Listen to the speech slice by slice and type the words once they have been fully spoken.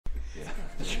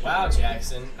Wow,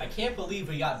 Jackson, I can't believe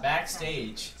we got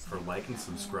backstage. For Like and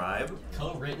Subscribe.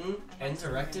 Co-written and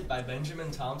directed by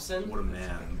Benjamin Thomson. What a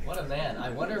man. What a man. I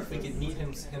wonder if we could meet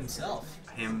himself. Himself,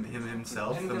 Him the man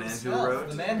himself, who wrote?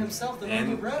 The man himself, the man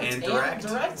who wrote and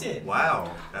directed.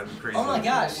 Wow, that'd be crazy. Oh my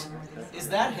gosh, is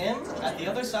that him at the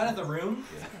other side of the room?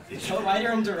 Co-writer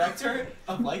and director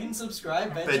of Like and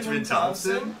Subscribe, Benjamin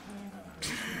Thomson?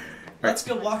 Let's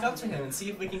go walk up to him and see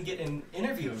if we can get an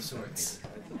interview of sorts.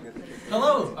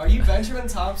 Hello, are you Benjamin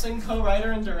Thomson,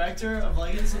 co-writer and director of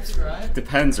Like and Subscribe?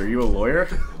 Depends, are you a lawyer?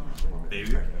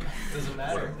 Maybe. Doesn't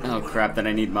matter. Oh crap, then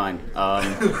I need mine.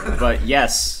 But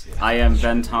yes, I am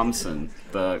Ben Thomson,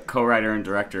 the co-writer and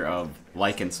director of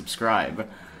Like and Subscribe.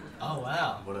 Oh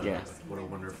wow. What a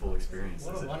wonderful experience.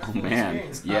 What a wonderful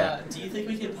experience. Yeah. Do you think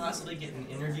we could possibly get an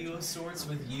interview of sorts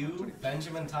with you,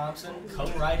 Benjamin Thomson,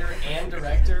 co-writer and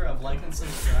director of Like and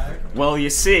Subscribe? Well, you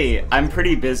see, I'm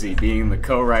pretty busy being the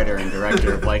co-writer and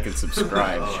director of Like and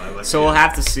Subscribe, so we'll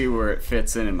have to see where it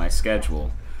fits in my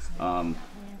schedule.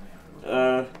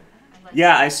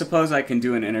 Yeah, I suppose I can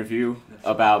do an interview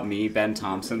about me, Ben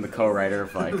Thomson, the co-writer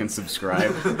of Like and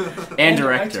Subscribe, and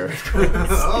director.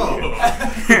 Oh!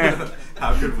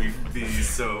 How could we be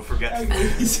so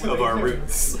forgetful of our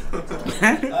roots?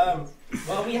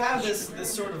 Well, we have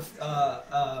this sort of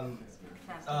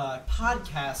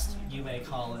podcast, you may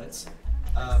call it,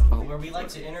 where we like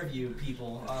to interview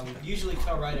people, usually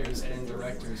co-writers and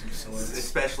directors of sorts.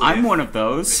 Especially I'm one of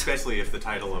those. Especially if the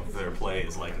title of their play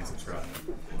is Like and Subscribe.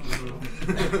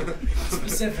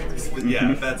 Specifically.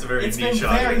 Yeah, that's a very niche It's been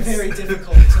audience. very, very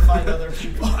difficult to find other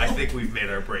people. I think we've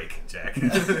made our break, Jack. I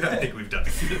think we've done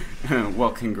it. Well,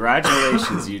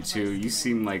 congratulations, you two. You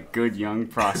seem like good young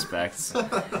prospects.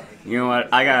 You know what?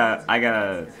 I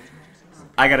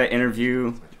gotta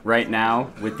interview right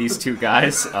now with these two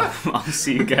guys. I'll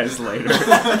see you guys later.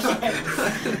 I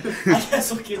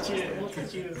guess we'll get you.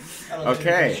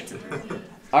 Okay.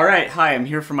 All right. Hi, I'm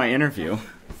here for my interview.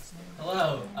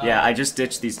 Hello. Yeah, I just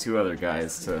ditched these two other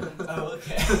guys to. Oh,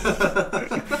 okay.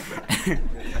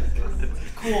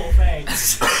 Cool,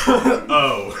 thanks.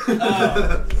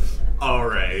 Oh.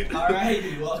 Alright.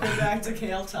 Alrighty, welcome back to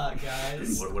Kale Talk,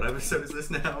 guys. What episode is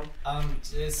this now?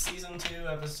 It's season 2,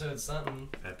 episode something.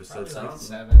 Episode Probably like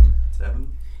something? 7.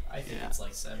 7? I think it's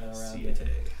like 7 around See there.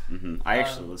 it. I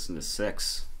actually listened to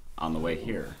 6 on the way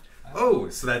here. Oh,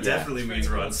 so that Yeah. definitely means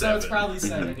we're on 7. So it's probably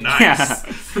 7. Yeah. Nice.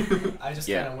 I just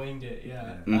Yeah. kind of winged it,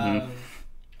 yeah. Mhm.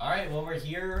 Alright, well we're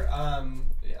here.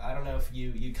 I don't know if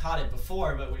you caught it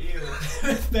before, but we're here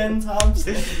with Ben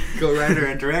Thomson. Co-writer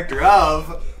and director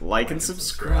of Like and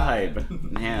subscribe.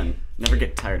 Man, never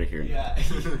get tired of hearing Yeah,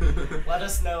 he let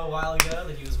us know a while ago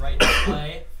that he was writing a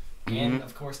play and,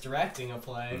 of course, directing a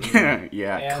play. that.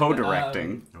 Yeah, And,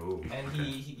 co-directing. Oh. And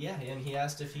he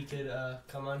asked if he could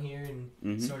come on here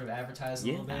and sort of advertise a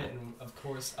little bit, and of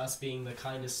course, us being the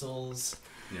kindest souls,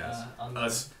 Yes. on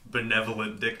Us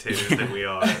benevolent dictators that we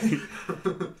are.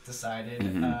 decided.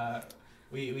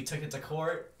 We took it to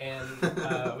court, and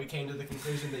we came to the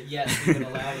conclusion that yes, we can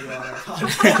allow you on our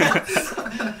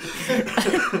podcast.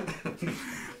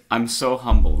 I'm so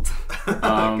humbled.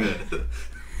 Good.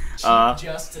 Chief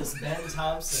Justice Ben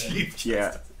Thomson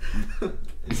Yeah.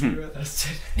 is here with us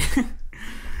today.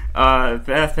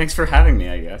 Thanks for having me,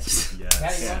 I guess. Yes.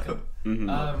 Yeah, you're welcome.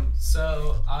 Mhm.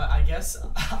 So I guess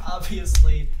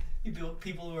obviously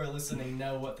people who are listening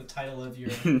know what the title of your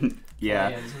Yeah.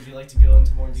 play is. Would you like to go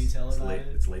into more detail about it?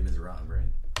 It's Les Miserables, right?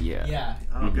 Yeah. Yeah,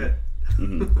 Oh, good.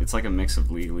 It's like a mix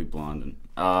of Legally Blonde and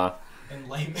and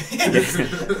layman.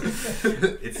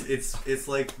 It's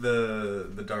like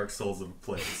the Dark Souls of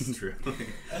plays, truly.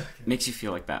 makes you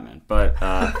feel like Batman. But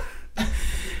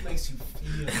Makes you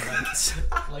feel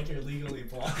like you're legally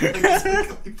blind.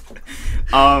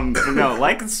 but no,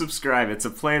 Like and Subscribe. It's a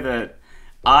play that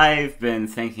I've been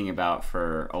thinking about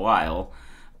for a while.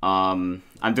 I'm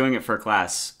doing it for a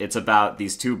class. It's about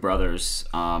these two brothers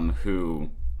who,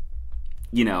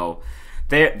 you know,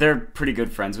 they're pretty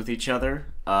good friends with each other,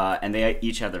 and they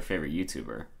each have their favorite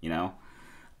YouTuber, you know.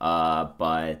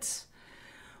 But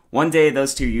one day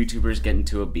those two YouTubers get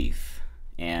into a beef,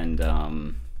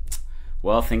 and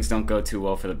well, things don't go too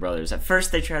well for the brothers. At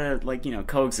first, they try to, like, you know,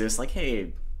 coexist, like,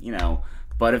 hey, you know,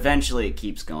 but eventually it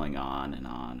keeps going on and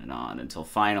on and on until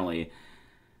finally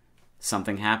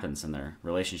something happens and their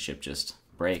relationship just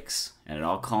breaks, and it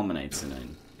all culminates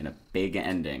in a big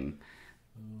ending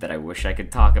that I wish I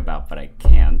could talk about, but I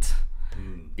can't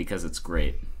because it's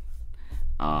great.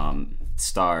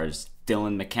 Stars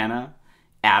Dylan McKenna,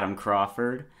 Adam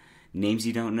Crawford, names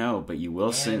you don't know, but you will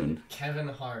and soon. Kevin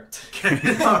Hart.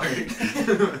 Kevin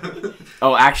Hart.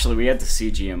 Oh, actually, we had the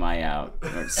CGMI out.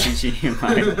 Or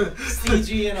CGMI.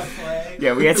 CG in a play.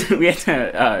 Yeah, we had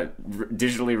to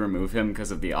digitally remove him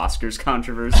because of the Oscars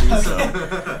controversy.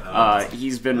 So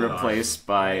he's been replaced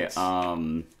by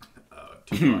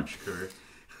Too much, Kurt.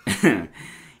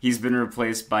 he's been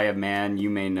replaced by a man you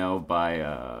may know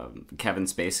by Kevin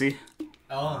Spacey.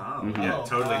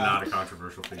 Totally not a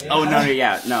controversial thing. Oh no,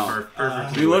 no.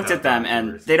 Perfectly We looked at them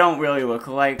and they don't really look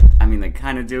alike. I mean, they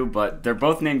kind of do, but they're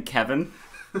both named Kevin.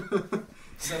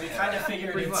 So we kind of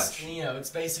figured it's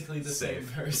basically the same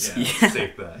person. Yeah,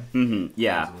 safe bet. Mm-hmm.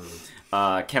 Yeah.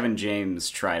 Kevin James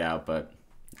tried out, but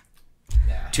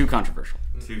Yeah. too controversial.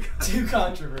 Too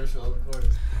controversial, of course.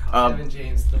 Kevin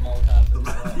James, the mall cop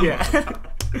himself. Yeah.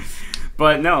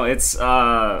 But no, it's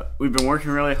we've been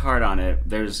working really hard on it.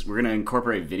 We're gonna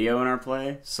incorporate video in our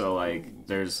play, so like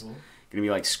there's gonna be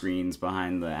like screens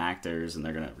behind the actors, and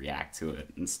they're gonna react to it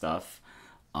and stuff.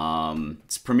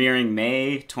 It's premiering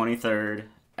May 23rd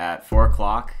at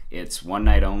 4:00. It's one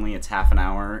night only. It's half an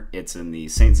hour. It's in the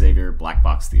St. Xavier Black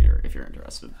Box Theater. If you're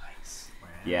interested. Nice. Wow.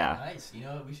 Yeah. Nice. You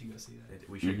know what? We should go see that.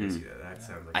 We should go see that. That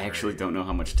sounds like. I actually don't know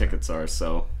how much tickets are,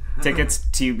 so tickets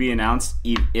to be announced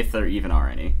if there even are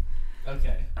any.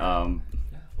 Okay.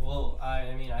 Well,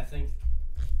 I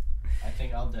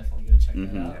think I'll definitely go check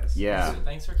that out. Yes. Yeah. So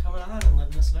thanks for coming on and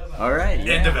letting us know about it. All right.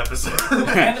 End of episode.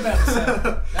 End of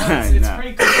episode. No, it's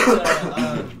pretty cool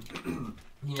to,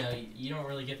 you don't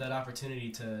really get that opportunity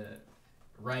to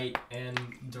write and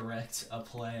direct a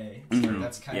play. So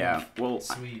that's kind of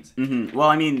sweet. Well,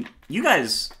 I mean, you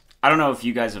guys, I don't know if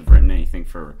you guys have written anything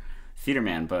for Theater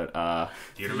Man, but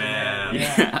Theater Man.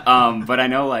 Yeah. But I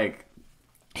know like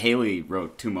Haley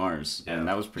wrote Two Mars, and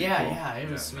that was pretty cool. Yeah, it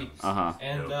was sweet. Uh-huh.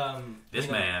 And this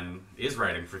man is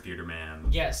writing for Theater Man.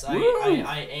 Yes, I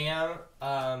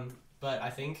am. But I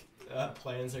think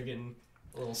plans are getting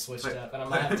a little switched up, and I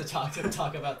might have to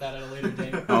talk about that at a later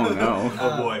date. Oh no!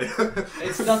 Oh boy!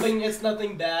 It's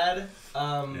nothing bad.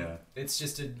 It's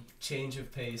just a change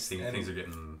of pace. Things are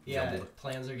getting jumbled.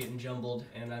 Plans are getting jumbled,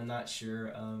 and I'm not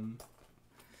sure.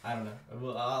 I don't know.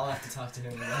 Well, I'll have to talk to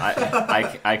him.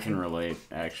 I can relate,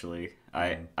 actually.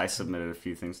 I submitted a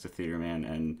few things to Theater Man,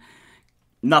 and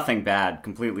nothing bad,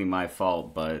 completely my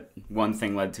fault, but one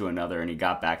thing led to another, and he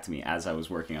got back to me as I was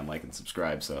working on Like and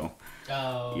Subscribe, so...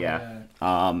 Oh, yeah.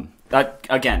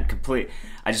 Again,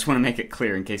 I just want to make it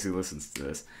clear in case he listens to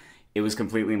this. It was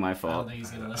completely my fault. I don't think he's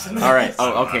gonna listen. All right.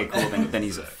 Oh, okay, cool. Then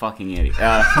he's a fucking idiot.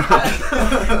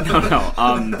 No.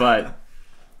 But...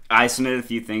 I submitted a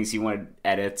few things. He wanted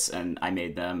edits, and I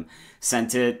made them.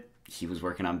 Sent it. He was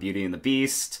working on Beauty and the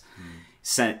Beast.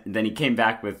 Then he came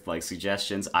back with like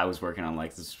suggestions. I was working on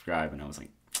Like to Subscribe, and I was like,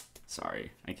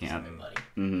 "Sorry, I can't." Sorry,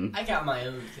 buddy. I got my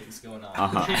own things going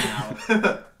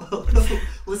on.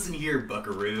 Listen here,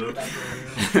 Buckaroo.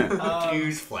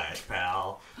 Use Flash,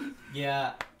 pal.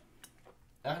 Yeah.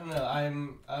 I don't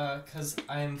know. Cause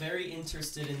I'm very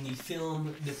interested in the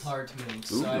film department,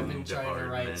 so I've been trying to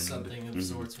write something of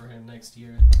sorts for him next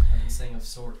year. I've been saying of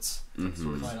sorts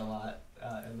quite a lot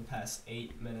in the past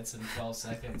 8 minutes and 12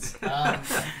 seconds.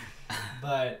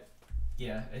 But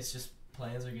yeah, it's just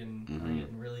plans are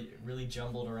getting really, really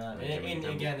jumbled around. And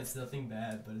again, it's nothing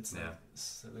bad, but it's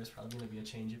so there's probably gonna be a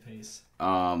change of pace.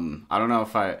 I don't know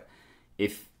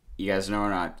if you guys know or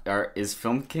not. Is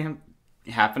film camp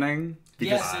happening?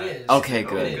 Yes, it is. Okay,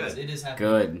 good. It is happening.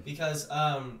 Good. Because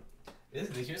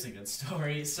here's a good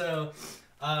story. So,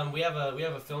 we have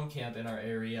a film camp in our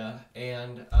area,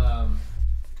 and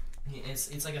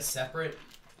it's like a separate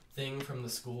thing from the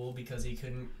school because he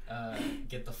couldn't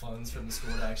get the funds from the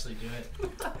school to actually do it.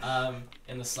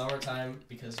 In the summertime,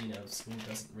 because school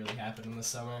doesn't really happen in the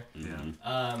summer.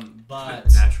 Yeah.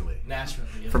 But naturally.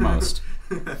 For most.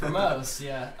 For most,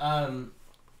 yeah.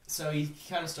 So he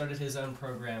kind of started his own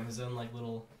program, his own like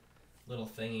little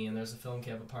thingy, and there's a film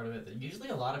camp a part of it. That usually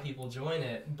a lot of people join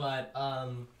it, but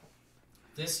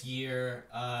this year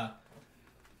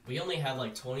we only had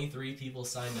like 23 people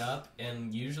signed up,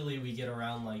 and usually we get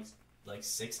around like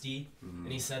 60. And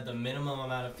he said the minimum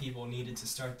amount of people needed to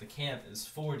start the camp is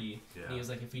 40. Yeah. And he was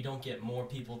like, if we don't get more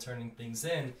people turning things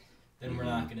in, then we're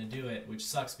not going to do it, which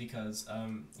sucks because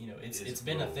it's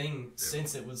been a thing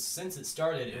since it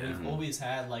started, and we've always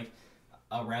had like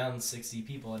around 60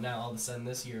 people, and now all of a sudden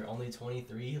this year only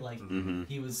 23. Like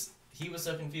he was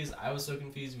so confused, I was so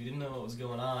confused, we didn't know what was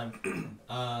going on,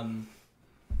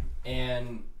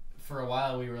 and for a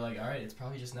while we were like, all right, it's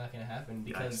probably just not going to happen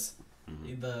because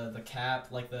the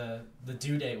cap, like the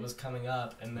due date was coming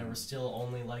up, and there were still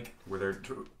only like... Were there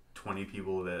 20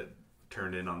 people that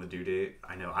turned in on the due date.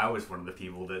 I know I was one of the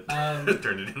people that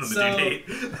turned it in on the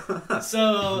due date.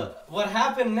 So what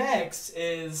happened next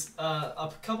is a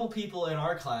couple people in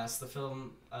our class, the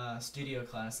film studio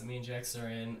class that me and Jax are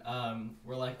in,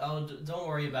 were like, oh, don't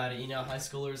worry about it. You know, high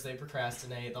schoolers, they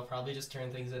procrastinate. They'll probably just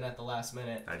turn things in at the last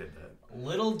minute. I did that.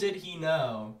 Little did he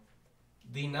know,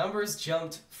 the numbers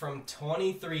jumped from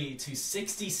 23 to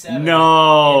 67 in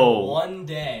one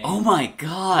day. Oh my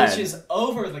god. Which is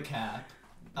over the cap.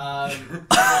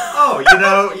 Oh,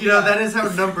 you know, that is how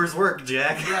numbers work,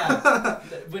 Jack. Yeah,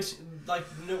 which, like,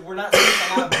 no, we're not supposed to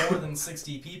have more than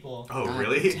 60 people. Oh,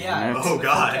 really? Yeah. Oh,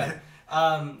 God.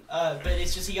 But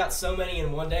it's just he got so many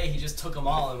in one day, he just took them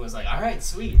all and was like, all right,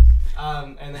 sweet.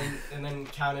 And then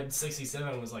counted 67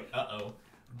 and was like, uh-oh.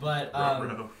 But,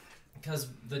 because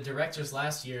the directors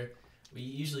last year, we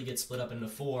usually get split up into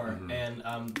 4,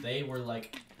 and they were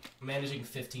like, managing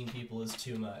 15 people is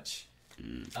too much.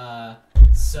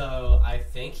 So I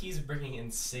think he's bringing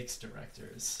in 6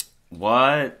 directors.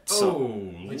 What?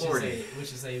 Which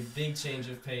is a big change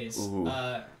of pace.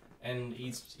 And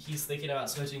he's thinking about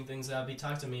switching things up. He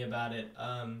talked to me about it.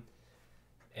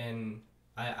 And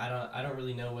I don't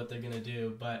really know what they're gonna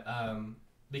do, but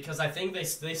because I think they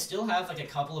still have like a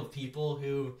couple of people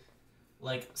who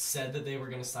like said that they were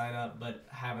gonna sign up but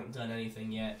haven't done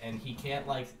anything yet, and he can't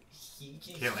like he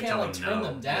can't like turn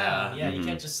them down. Yeah, you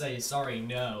can't just say sorry,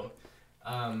 no.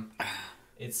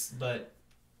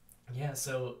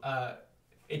 So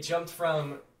it jumped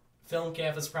from film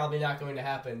camp is probably not going to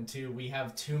happen to we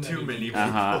have too many people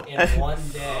in one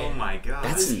day. Oh my god,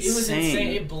 that's insane. It was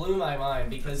insane. It blew my mind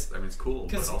because I mean it's cool,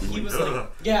 because but also he was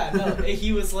like,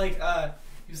 he was like,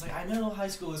 I know high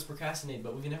schoolers procrastinate,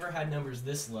 but we've never had numbers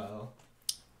this low.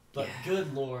 But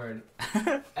good lord,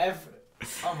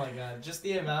 oh my god, just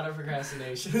the amount of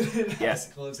procrastination in high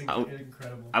school is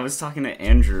incredible. I was talking to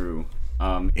Andrew,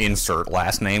 insert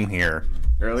last name here,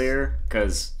 earlier,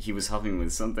 because he was helping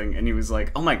with something, and he was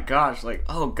like, oh my gosh, like,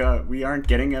 oh god, we aren't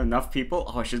getting enough people?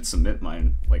 Oh, I should submit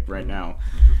mine, like, right now.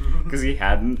 Because he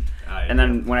hadn't. And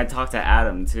then when I talked to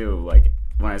Adam, too, like,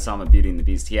 when I saw him at Beauty and the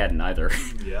Beast, he hadn't either.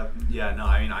 Yeah, no,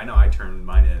 I mean, I know I turned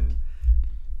mine in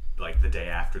like the day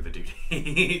after the due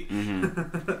date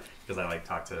because I like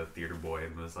talked to Theater Boy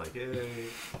and was like, "Yay,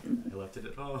 I left it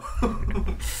at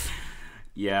home."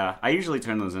 Yeah, I usually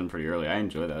turn those in pretty early. I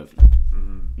enjoy that.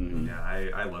 Yeah,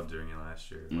 I loved doing it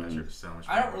last year. Last year was so much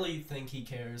fun. I don't really think he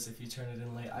cares if you turn it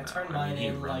in late. I turned mine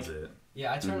in like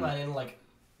I turned mine in like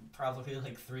probably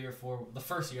like 3 or 4. The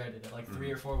first year I did it like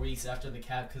 3 or 4 weeks after the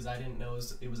cap because I didn't know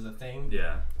it was a thing.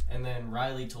 Yeah. And then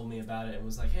Riley told me about it and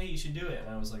was like, hey, you should do it. And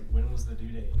I was like, when was the due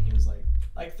date? And he was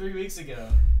like 3 weeks ago.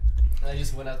 And I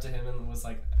just went up to him and was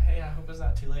like, hey, I hope it's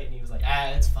not too late. And he was like,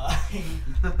 it's fine.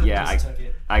 Yeah, took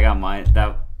it. I got mine.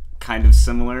 That kind of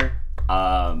similar.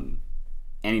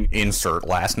 Insert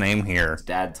last name here.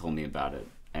 Dad told me about it.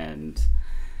 And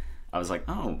I was like,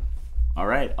 oh, all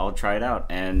right, I'll try it out.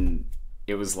 And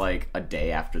it was like a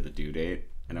day after the due date.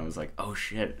 And I was like, oh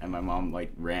shit. And my mom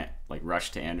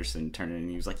rushed to Anderson, turned it in, and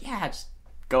he was like, yeah, just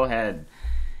go ahead.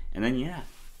 And then, yeah,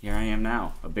 here I am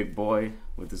now, a big boy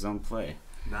with his own play.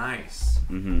 Nice.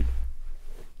 Here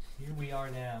we are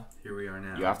now.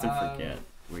 You often forget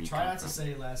where you come from. Try not to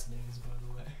say last names, by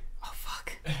the way. Oh,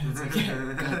 fuck. It's okay.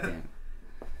 God damn.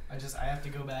 I have to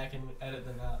go back and edit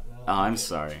them out. Oh, I'm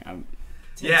sorry.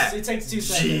 It takes 2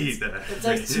 seconds. Jeez, it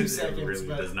takes 2 seconds. It really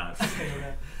but does not.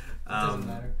 It doesn't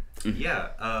matter.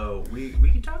 Yeah, we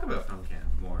can talk about film camp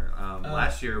more.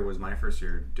 Last year was my first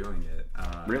year doing it.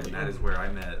 Really? And that is where I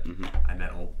met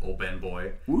old Ben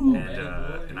Boy. Ooh.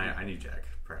 And I knew Jack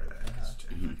prior to that.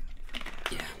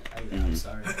 Yeah. I'm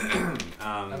sorry.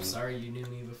 I'm sorry you knew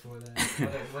me before that.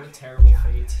 What a terrible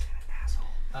fate.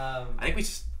 I think we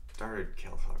started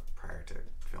Kale Talk prior to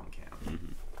film camp.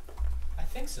 I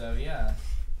think so, yeah.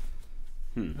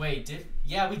 Wait,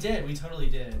 we did. We totally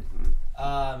did.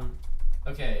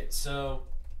 Okay, so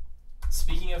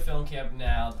speaking of film camp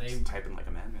now, I'm typing like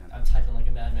a madman. I'm typing like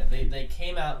a madman. They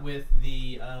came out with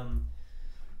the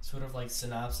sort of like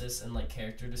synopsis and like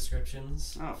character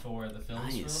descriptions for the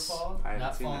films for the fall. I haven't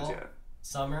Not seen fall, those yet.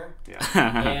 Summer.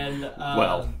 Yeah.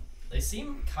 And they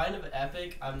seem kind of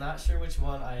epic. I'm not sure which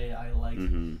one I like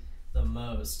the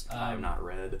most. I've not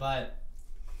read. But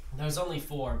there's only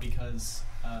 4 because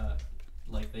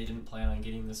like they didn't plan on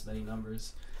getting this many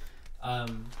numbers.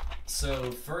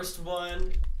 So first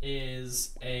one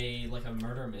is a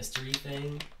murder mystery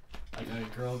thing. Like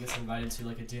a girl gets invited to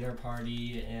like a dinner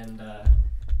party, and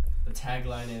the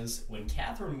tagline is, when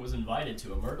Catherine was invited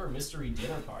to a murder mystery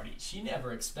dinner party, she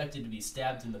never expected to be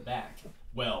stabbed in the back.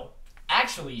 Well,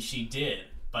 actually she did,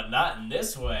 but not in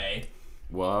this way.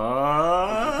 What?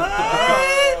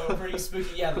 Oh, pretty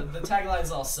spooky. Yeah, the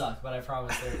taglines all suck, but I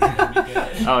promise they're gonna be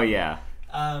good. Oh yeah.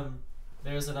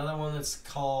 There's another one that's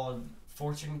called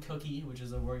Fortune Cookie, which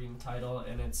is a working title,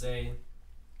 and it's a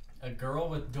girl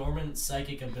with dormant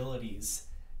psychic abilities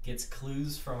gets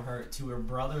clues from her to her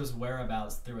brother's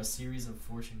whereabouts through a series of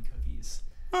fortune cookies.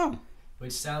 Oh.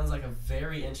 Which sounds like a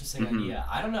very interesting idea.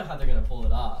 I don't know how they're gonna pull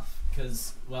it off,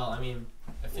 because, well, I mean,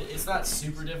 it's not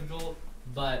super difficult,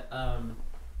 but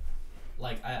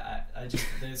like I just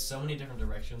there's so many different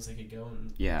directions they could go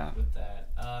in with that.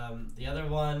 The other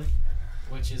one,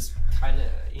 which is kind of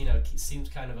seems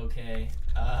kind of okay.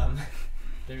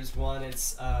 There's one.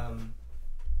 It's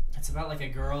about like a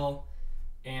girl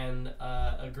and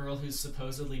a girl who's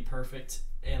supposedly perfect,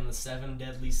 and the 7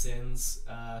 deadly sins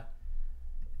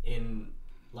in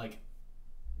like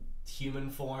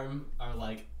human form are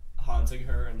like haunting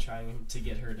her and trying to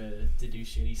get her to do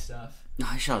shitty stuff.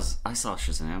 I saw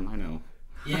Shazam. I know.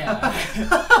 Yeah,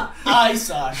 I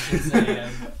saw Shazam.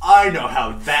 I know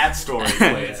how that story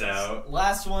plays out.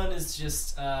 Last one is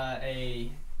just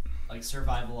a like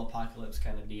survival apocalypse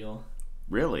kind of deal.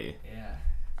 Really? Yeah.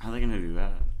 How are they gonna do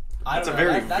that? That's a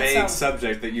very vague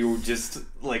subject that you just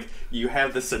like. You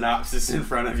have the synopsis in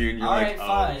front of you, and you're like,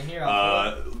 fine. Here,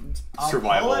 I'll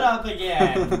survival. pull it up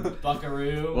again,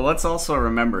 Buckaroo. Well, let's also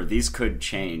remember these could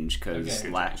change because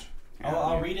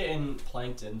I'll read it in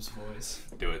Plankton's voice.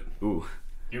 Do it. Ooh.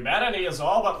 Humanity is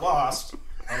all but lost.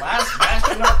 The last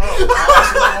bastion of hope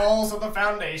lies in the walls of the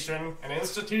Foundation, an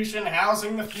institution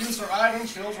housing the few surviving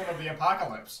children of the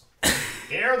apocalypse.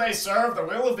 Here they serve the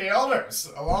will of the elders,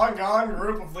 a long-gone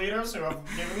group of leaders who have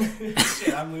given...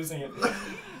 Shit, I'm losing it.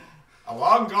 A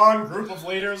long-gone group of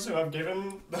leaders who have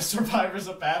given the survivors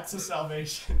a path to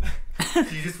salvation. Can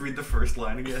you just read the first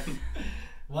line again?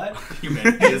 What?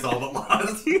 Humanity is all but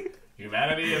lost.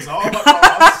 Humanity is all but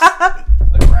lost.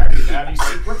 The Krabby Patty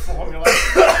secret formula.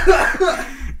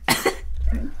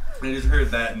 I just heard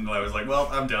that and I was like, well,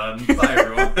 I'm done. Bye,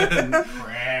 everyone.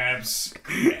 Crabs.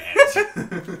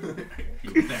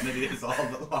 Humanity is all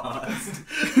but lost.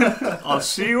 I'll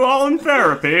see you all in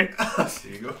therapy. I'll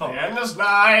see you all. The end is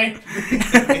nigh.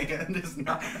 The end is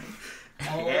nigh.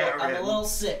 I'm a little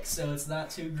sick, so it's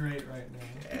not too great right now.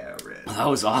 Aaron. That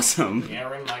was awesome.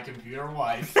 Aaron, my computer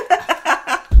wife.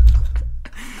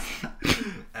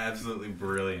 Absolutely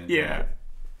brilliant. Yeah.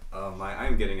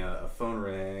 I'm getting a phone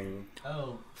ring.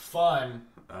 Oh, fun.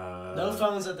 No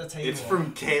phones at the table. It's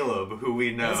from Caleb, who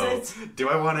we know. Is it? Do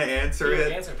I want to answer Here,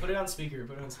 it? Answer. Put it on speaker.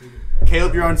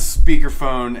 Caleb, you're on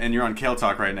speakerphone, and you're on Kale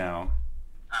Talk right now.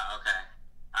 Oh, okay.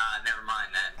 Never mind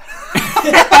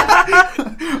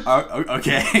then.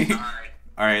 Okay. Sorry.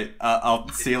 All right. I'll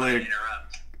see you later.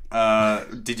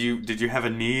 Did you have a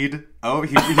need? Oh,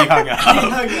 he hung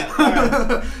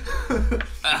up.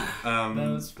 That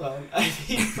was fun.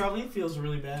 He probably feels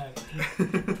really bad.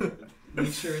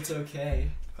 Make sure it's okay.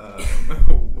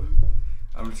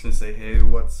 I'm just gonna say, hey,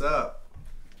 what's up?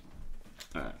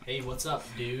 Hey, what's up,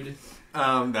 dude?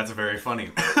 That's very funny.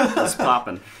 What's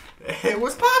poppin'? Hey,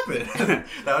 what's poppin'?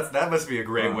 That must be a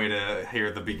great way to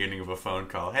hear the beginning of a phone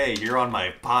call. Hey, you're on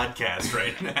my podcast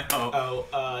right now.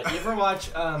 Oh, you ever watch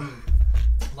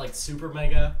like Super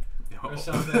Mega or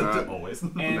something? Always.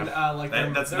 And like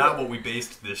that's not what we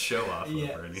based this show off of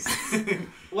or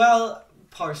anything. Well,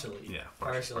 partially. Yeah,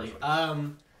 partially.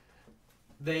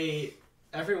 They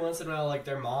every once in a while, like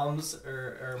their moms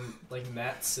or like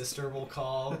Matt's sister will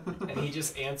call, and he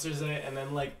just answers it, and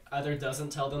then like either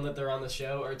doesn't tell them that they're on the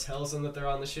show or tells them that they're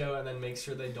on the show, and then makes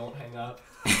sure they don't hang up,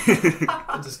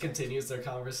 and just continues their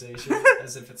conversation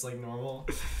as if it's like normal.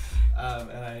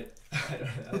 And I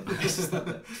don't know. I just thought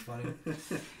that was funny.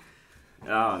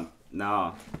 Oh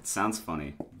no, it sounds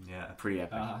funny. Yeah, pretty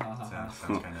epic. Sounds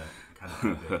kind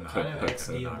of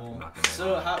ex-eatable.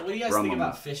 So, what do you guys think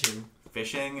about fishing?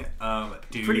 Fishing,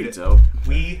 dude. Pretty dope.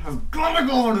 We have gotta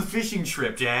go on a fishing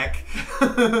trip, Jack.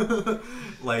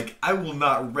 Like, I will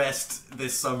not rest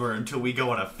this summer until we go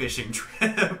on a fishing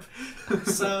trip.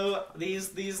 So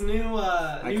these newfangled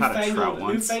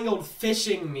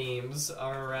fishing memes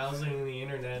are arousing the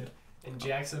internet, and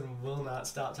Jackson will not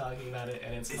stop talking about it,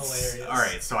 and it's hilarious. All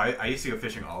right, so I used to go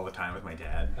fishing all the time with my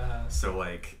dad. So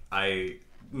like I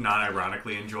not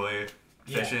ironically enjoy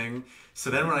fishing. Yeah. So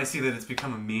then when I see that it's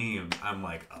become a meme, I'm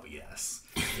like, oh yes,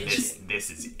 this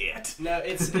is it. No,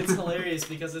 it's hilarious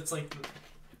because it's like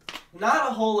not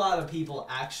a whole lot of people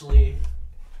actually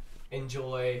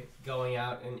enjoy going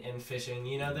out and fishing.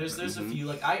 You know, there's a few,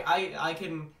 like I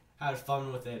can have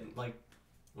fun with it, like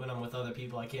when I'm with other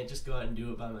people. I can't just go out and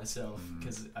do it by myself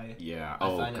because I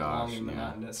find it long and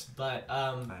monotonous. But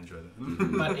I enjoy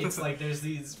that. But it's like there's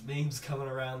these memes coming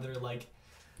around. They're like,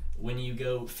 when you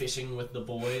go fishing with the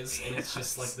boys, and it's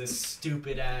just like this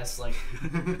stupid ass like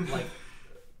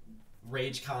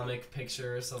rage comic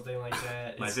picture or something like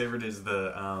that. My favorite is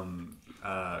the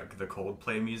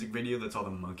Coldplay music video that's all the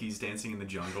monkeys dancing in the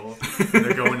jungle. And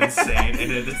they're going insane,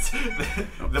 and it's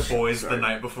the boys the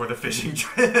night before the fishing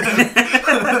trip.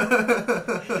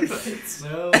 It's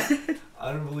so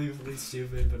unbelievably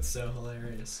stupid, but so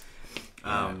hilarious.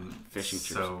 Fishing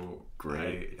trips. So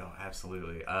great.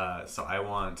 Absolutely. So I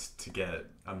want to get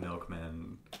a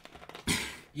milkman.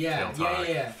 Yeah.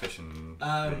 Fishing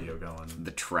video going.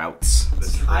 The trouts.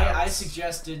 I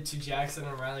suggested to Jackson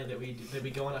and Riley that we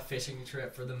go on a fishing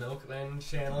trip for the Milkman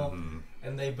channel,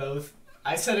 and they both.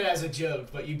 I said it as a joke,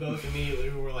 but you both immediately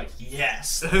were like,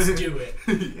 "Yes, let's do it."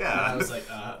 Yeah. And I was like,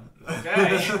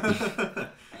 "Okay."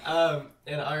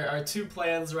 And our two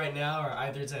plans right now are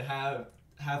either to have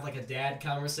like a dad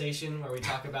conversation where we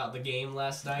talk about the game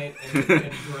last night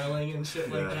and grilling and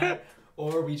shit like that.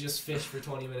 Or we just fish for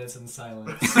 20 minutes in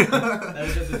silence.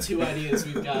 Those are the two ideas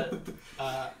we've got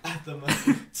at the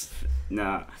moment.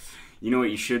 Nah. You know what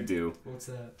you should do? What's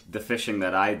that? The fishing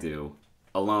that I do,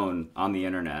 alone, on the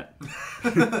internet.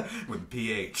 With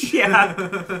PH. Yeah.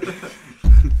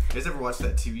 You guys ever watch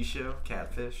that TV show,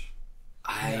 Catfish?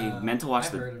 I meant to watch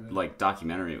I've heard of the it.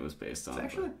 documentary it was based on. It's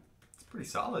actually pretty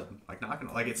solid. Like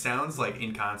it sounds like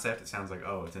in concept, it sounds like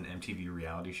it's an MTV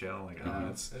reality show. Like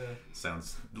it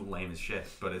sounds lame as shit,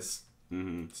 but it's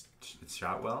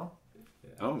shot well.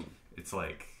 Oh, it's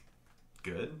like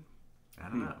good. I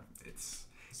don't know. It's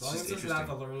as long as it's not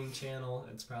the Learning Channel,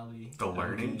 it's probably the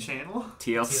Learning Channel.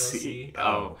 TLC.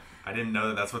 Oh, I didn't know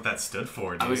that that's what that stood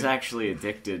for. Dude. I was actually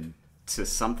addicted to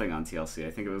something on TLC.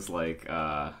 I think it was like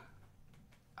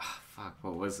fuck,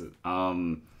 what was it?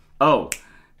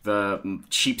 The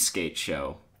Cheapskate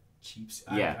show.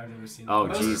 Yeah. I've never seen that. Oh,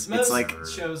 jeez. It's like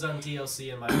shows on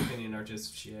TLC, in my opinion, are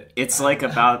just shit. It's like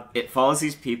it follows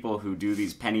these people who do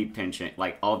these penny pinching,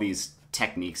 like all these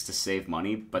techniques to save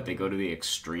money, but they go to the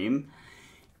extreme.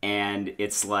 And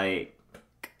it's like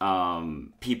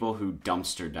people who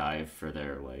dumpster dive for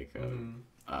their like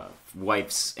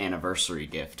wife's anniversary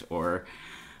gift, or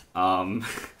I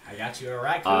got you a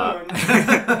raccoon.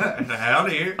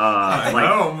 Howdy. I'm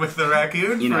home with the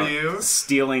raccoon for you.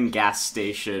 Stealing gas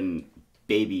station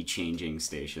baby changing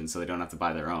stations so they don't have to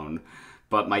buy their own.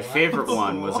 But my favorite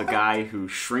one was a guy who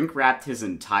shrink wrapped his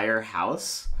entire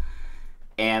house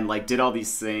and like did all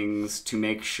these things to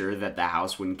make sure that the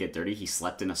house wouldn't get dirty. He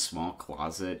slept in a small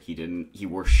closet. He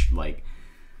wore like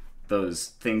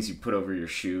those things you put over your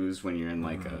shoes when you're in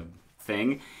like a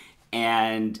thing.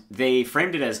 And they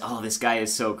framed it as, oh, this guy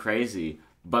is so crazy.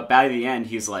 But by the end,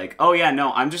 he's like, oh, yeah,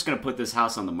 no, I'm just going to put this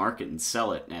house on the market and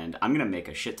sell it. And I'm going to make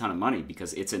a shit ton of money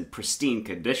because it's in pristine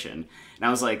condition. And I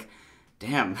was like,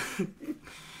 damn.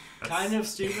 Kind of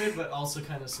stupid, but also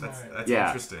kind of smart. That's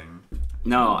interesting.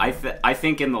 No, I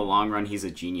think in the long run, he's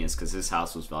a genius because his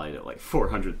house was valued at like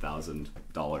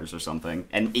 $400,000 or something.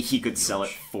 And he could sell it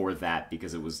for that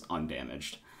because it was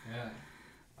undamaged.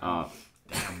 Yeah.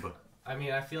 Damn. I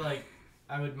mean, I feel like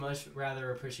I would much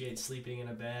rather appreciate sleeping in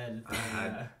a bed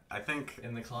than I think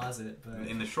in the closet. But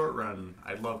in the short run,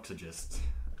 I'd love to just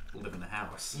live in a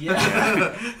house.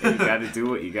 Yeah. You gotta do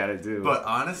what you gotta do. But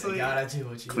honestly, you gotta do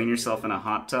what you clean yourself in a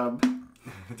hot tub.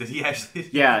 Did he actually?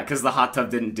 Yeah, because the hot tub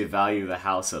didn't devalue the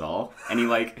house at all. And he,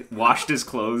 like, washed his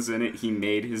clothes in it. He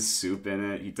made his soup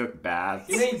in it. He took baths.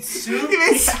 You made soup? He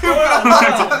made soup?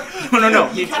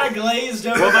 No. You kind of glazed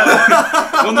over.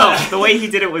 Well, no. The way he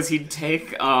did it was he'd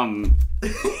take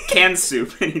canned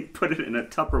soup and he'd put it in a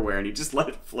Tupperware and he'd just let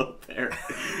it float there.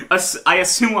 I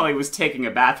assume while he was taking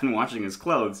a bath and washing his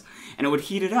clothes. And it would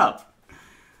heat it up.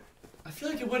 I feel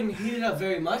like it wouldn't heat it up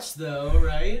very much, though,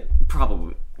 right?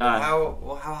 Probably.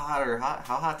 How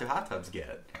hot do hot tubs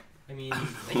get? I mean,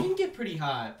 they can get pretty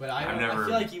hot, but I feel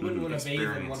like you wouldn't want to bathe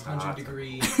in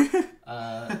 100-degree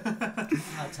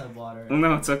hot tub water. Well,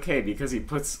 no, it's okay because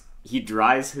he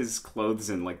dries his clothes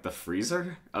in like the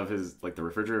freezer of his like the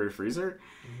refrigerator freezer,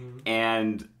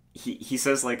 and he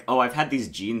says like, oh, I've had these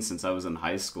jeans since I was in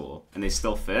high school and they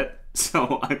still fit,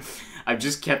 so I've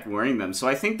just kept wearing them. So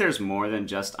I think there's more than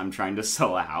just I'm trying to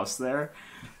sell a house there.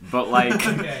 But like,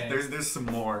 okay. there's some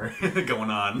more going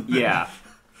on. Yeah,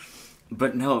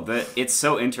 but no, it's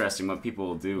so interesting what people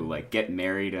will do. Like, get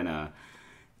married in a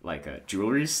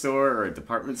jewelry store or a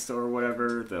department store or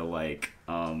whatever. They'll like,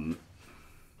 find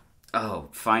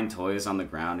toys on the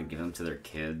ground and give them to their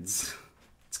kids.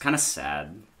 It's kind of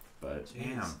sad, but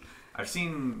damn. I've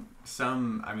seen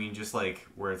some, I mean, just like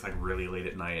where it's like really late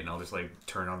at night and I'll just like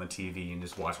turn on the TV and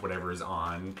just watch whatever is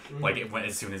on, like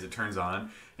as soon as it turns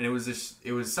on. And it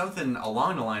was something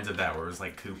along the lines of that where it was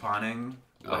like couponing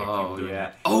Like, Oh, people doing yeah.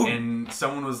 that. Oh! And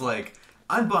someone was like,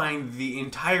 I'm buying the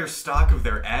entire stock of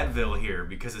their Advil here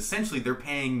because essentially they're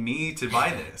paying me to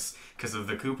buy this because of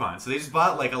the coupon. So they just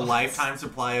bought like a lifetime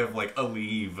supply of like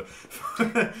Aleve,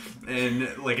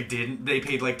 and like they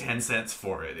paid like 10 cents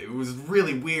for it. It was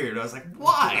really weird. I was like,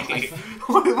 why?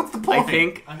 What's the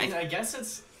point? I guess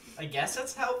it's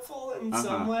helpful in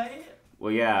some way.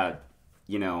 Well, yeah,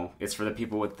 you know, it's for the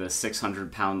people with the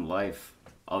 600-pound life.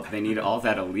 They need all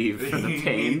that Aleve for the They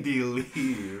pain. need the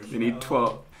Aleve. They need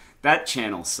 12. That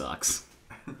channel sucks.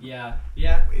 Yeah.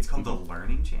 It's called the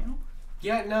Learning Channel?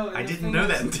 Yeah, no. I didn't know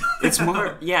that until It's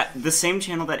more, the same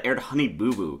channel that aired Honey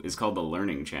Boo Boo is called the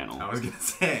Learning Channel. I was gonna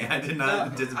say, I did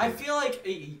not anticipate. I feel like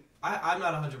I'm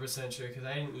not 100% sure because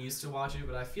I didn't used to watch it,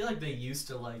 but I feel like they used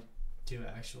to like do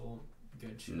actual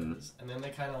good shows, and then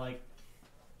they kind of like,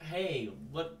 hey,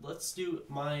 let's do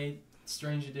My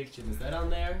Strange Addiction. Is that on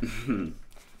there?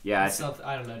 Yeah,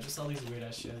 I don't know, just all these weird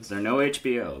ass shows. They're no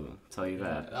HBO, I'll tell you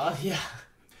that. Oh yeah.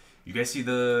 You guys see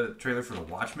the trailer for the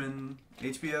Watchmen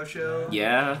HBO show?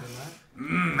 Yeah.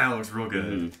 That looks real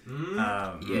good.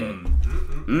 I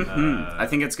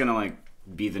think it's gonna like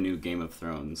be the new Game of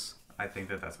Thrones. I think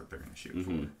that's what they're gonna shoot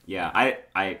for. Yeah, I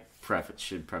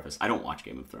should preface. I don't watch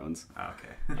Game of Thrones. Oh,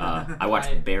 okay. I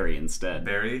watch Barry instead.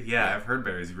 Barry? Yeah, I've heard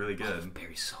Barry's really good. Oh,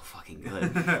 Barry's so fucking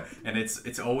good. And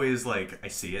it's always like I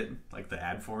see it, like the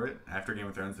ad for it after Game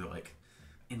of Thrones. They're like,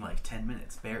 in like 10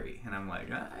 minutes, Barry, and I'm like,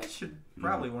 I should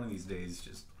probably one of these days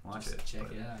just watch it.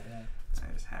 Check it out. Yeah. I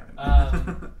just haven't.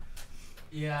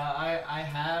 Yeah, I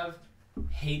have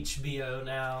HBO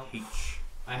now.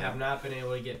 I have not been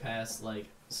able to get past like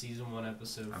season 1,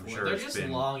 episode 4. I'm sure They're it's just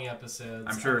been- long episodes.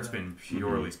 I'm sure it's been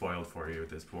purely spoiled for you at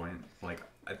this point, like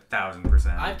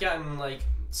 1,000%. I've gotten like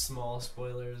small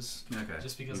spoilers Okay.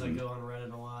 just because I go on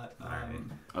Reddit a lot. Alright.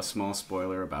 A small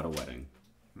spoiler about a wedding.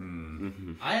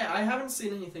 I haven't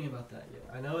seen anything about that yet.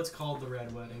 I know it's called The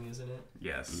Red Wedding, isn't it?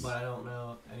 Yes. But I don't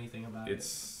know anything about it.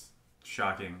 It's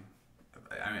shocking.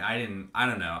 I mean, I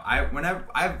don't know.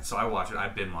 So I watch it.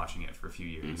 I've been watching it for a few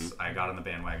years. I got on the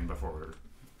bandwagon before.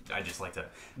 I just like to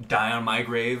die on my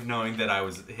grave knowing that I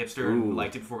was a hipster and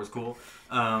liked it before it was cool.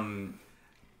 But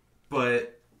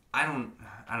I don't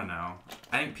know.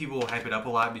 I think people hype it up a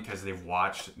lot because they've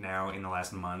watched now in the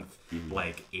last month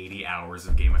like 80 hours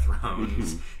of Game of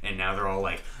Thrones, and now they're all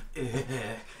like,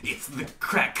 it's the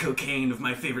crack cocaine of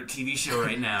my favorite TV show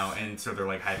right now, and so they're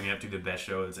like hyping it up to the best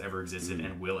show that's ever existed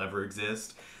and will ever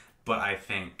exist. But I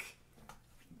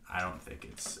don't think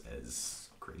it's as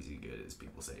crazy good as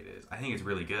people say it is. I think it's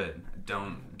really good.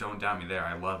 Don't doubt me there.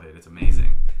 I love it. It's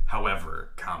amazing. However,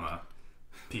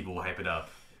 people hype it up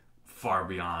far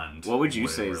beyond. What would you it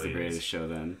say is really the greatest show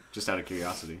then? Just out of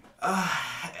curiosity.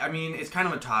 I mean, it's kind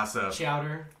of a toss-up.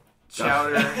 Chowder.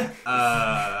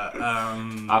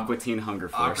 Aqua Teen Hunger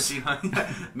Force.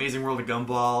 Amazing World of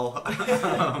Gumball.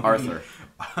 Arthur.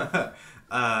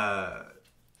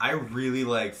 I really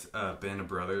liked Band of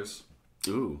Brothers.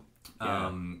 Ooh. Yeah.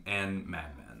 And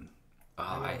Mad Men.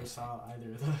 I never saw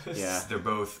either of those. Yeah. They're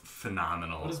both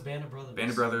phenomenal. What is Band of Brothers?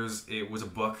 Band of Brothers, it was a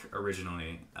book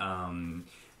originally, and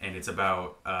it's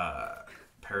about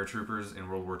paratroopers in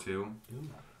World War II. Ooh.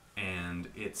 And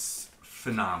it's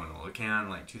phenomenal. It came out in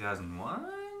like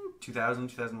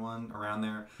 2001, around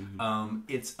there.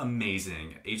 It's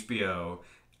amazing. HBO.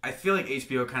 I feel like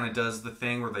HBO kind of does the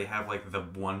thing where they have like the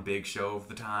one big show of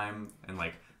the time, and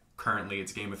like currently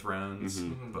it's Game of Thrones,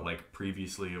 but like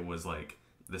previously it was like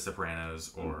The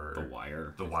Sopranos or The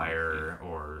Wire. The Wire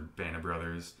or Band of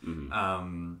Brothers.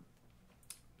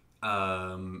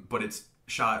 But it's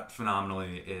shot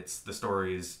phenomenally. The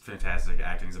story is fantastic.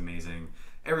 Acting's amazing.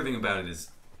 Everything about it is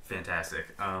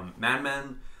fantastic. Mad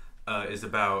Men is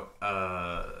about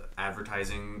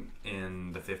advertising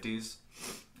in the 50s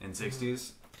and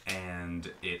 60s,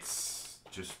 and it's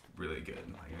just really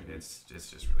good. Like, it's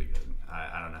just really good.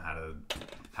 I don't know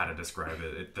how to describe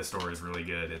it. The story is really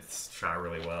good. It's shot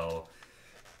really well.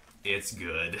 It's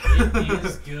good. It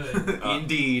is good.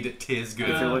 Indeed, 'tis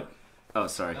good. Oh,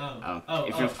 sorry. Don't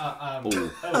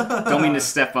Don't mean to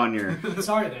step on your...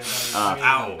 Sorry there, buddy.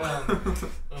 Ow.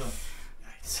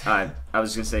 I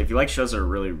was going to say, if you like shows that are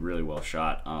really, really well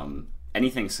shot,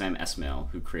 anything Sam Esmail,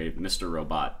 who created Mr.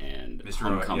 Robot and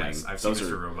Homecoming, yes, I've seen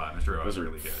Mr. Robot. Mr. Robot's those are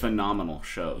really good. phenomenal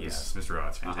shows. Yes, Mr.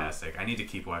 Robot's fantastic. I need to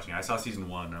keep watching it. I saw season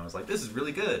 1 and I was like, this is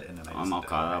really good. And then I'm all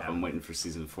caught up. I'm waiting for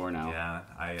season 4 now. Yeah,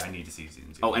 I need to see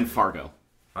season 2. Oh, and Fargo.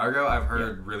 Fargo, I've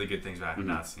heard really good things about. I have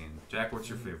not seen. Jack, what's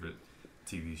your favorite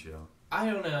TV show? I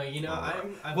don't know. You know, I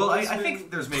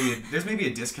think there's maybe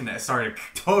a disconnect. Sorry,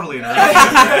 totally interrupting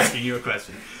you asking you a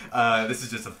question. This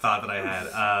is just a thought that I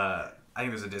had.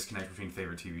 think there's a disconnect between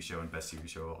favorite TV show and best TV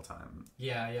show of all time.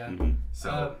 Yeah.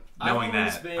 So knowing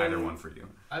that, either one for you.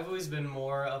 I've always been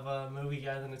more of a movie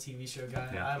guy than a TV show guy.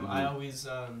 Yeah. I always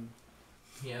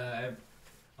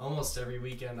almost every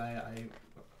weekend I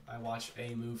watch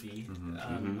a movie.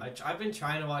 I've been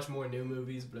trying to watch more new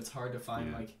movies, but it's hard to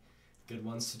find like good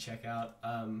ones to check out.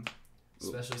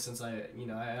 Especially since I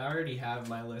already have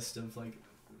my list of like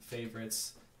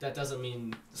favorites. That doesn't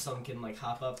mean some can like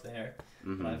hop up there,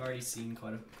 but I've already seen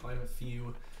quite a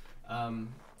few,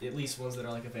 at least ones that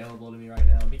are like available to me right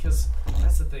now. Because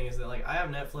that's the thing, is that like I have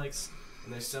Netflix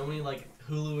and there's so many like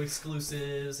Hulu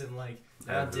exclusives and like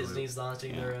now Disney's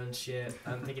launching their own shit.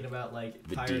 I'm thinking about like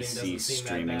The pirating DC doesn't seem that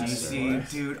streaming bad service. anymore.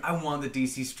 Dude, I want the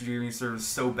DC streaming service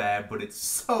so bad, but it's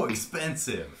so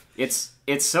expensive.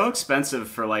 It's so expensive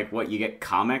for like what you get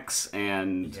comics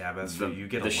and you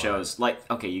get the shows. Like,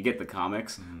 okay, you get the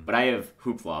comics, but I have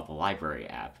Hoopla, the library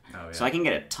app, so I can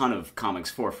get a ton of comics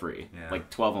for free,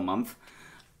 like 12 a month.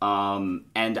 And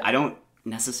I don't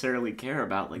necessarily care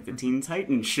about like the Teen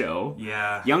Titans show.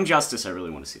 Yeah. Young Justice, I really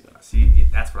want to see that. See,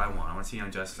 that's what I want. I want to see Young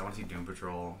Justice. I want to see Doom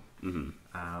Patrol.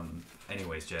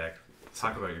 Anyways, Jack,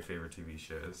 talk about your favorite TV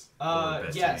shows.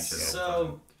 Yes.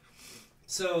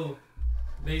 So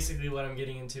basically what I'm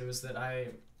getting into is that I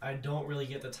don't really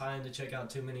get the time to check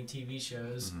out too many TV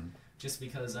shows just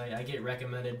because I get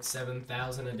recommended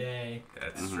 7,000 a day.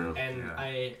 That's true. And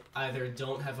I either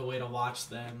don't have a way to watch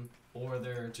them or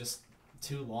they're just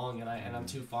too long and I'm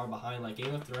too far behind. Like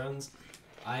Game of Thrones,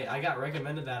 I got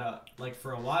recommended that like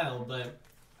for a while, but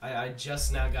I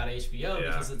just now got HBO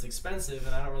because it's expensive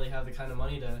and I don't really have the kind of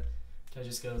money to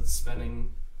just go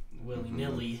spending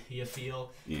willy-nilly, you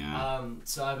feel. Yeah.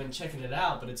 So I've been checking it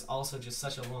out, but it's also just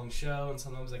such a long show and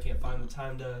sometimes I can't find the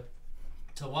time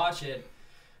to watch it.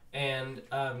 And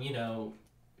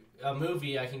a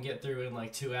movie I can get through in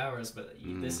like 2 hours, but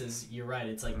you're right,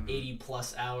 it's like 80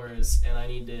 plus hours, and I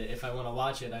need to, if I want to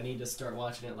watch it, I need to start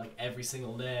watching it like every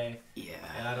single day. Yeah.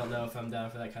 And I don't know if I'm down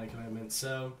for that kind of commitment.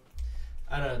 So,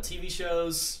 I don't know, TV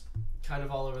shows, kind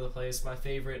of all over the place. My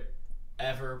favorite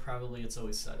ever, probably It's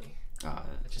Always Sunny.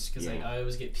 Just because I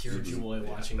always get pure joy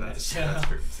watching that show. That's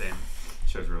true. Same.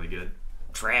 Show's really good.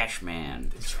 Trash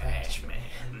Man. The Trash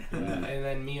Man. And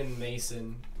then me and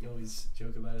Mason always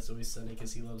joke about It's Always Sunny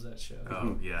because he loves that show.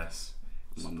 Oh, yes.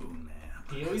 Spoon Man.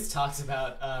 He always talks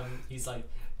about, he's like,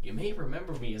 you may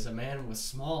remember me as a man with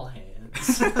small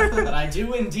hands, but I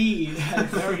do indeed have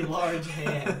very large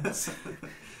hands.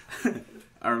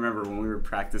 I remember when we were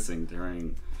practicing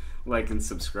during Like and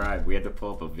Subscribe, we had to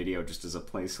pull up a video just as a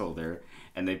placeholder,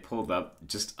 and they pulled up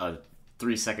just a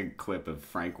 3-second clip of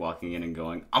Frank walking in and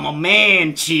going, "I'm a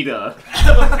man cheetah."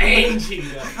 I'm a man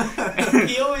cheetah.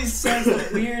 He always says the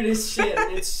weirdest shit,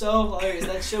 and it's so hilarious.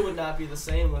 That show would not be the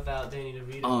same without Danny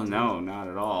DeVito. Oh no, not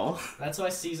at all. That's why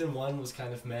season 1 was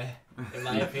kind of meh, in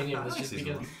my opinion. It was just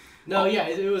because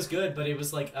it was good, but it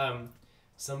was like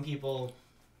some people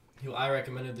who I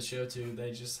recommended the show to,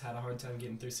 they just had a hard time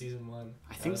getting through season 1.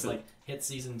 I think it's like hit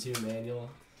season 2, man.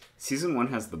 Season 1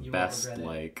 has the best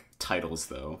like titles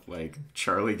though. Like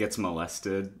Charlie gets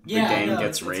molested, the gang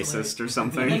gets racist or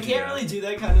something. They can't really do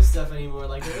that kind of stuff anymore.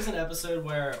 Like there was an episode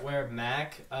where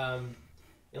Mac,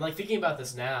 and like thinking about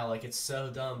this now, like it's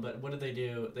so dumb. But what did they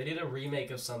do? They did a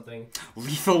remake of something.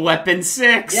 Lethal Weapon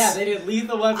 6. Yeah, they did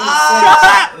Lethal Weapon 6.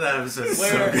 That was just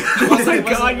where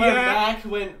Mac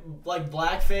went like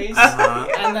blackface,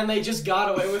 and then they just got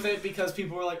away with it because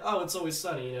people were like, "Oh, It's Always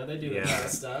Sunny," they do that kind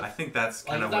of stuff. I think that's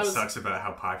kind of what sucks about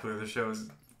how popular the show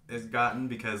has gotten,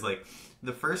 because like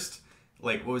the first,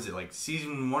 like, what was it, like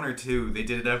season 1 or 2, they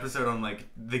did an episode on like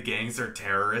the gangs are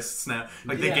terrorists now,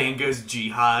 like the gang goes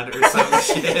jihad or some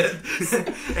shit,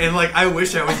 and like I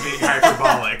wish I was being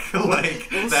hyperbolic, like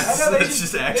that's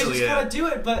just actually they just kind of do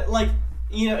it, but like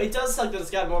it does suck that it's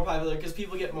gotten more popular because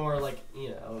people get more like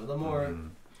the more.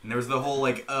 And there was the whole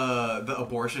like the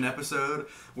abortion episode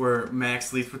where Max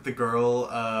sleeps with the girl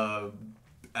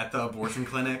at the abortion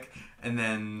clinic. And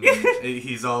then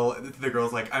the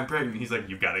girl's like, "I'm pregnant." He's like,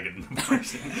 "You've got to get an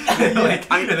abortion."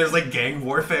 And there's like gang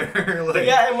warfare.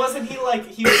 And wasn't he like,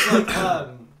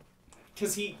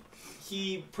 because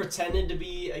he pretended to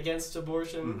be against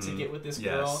abortion to get with this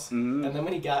girl, and then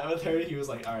when he got with her, he was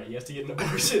like, "All right, you have to get an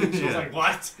abortion." And she was like,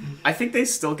 "What?" I think they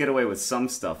still get away with some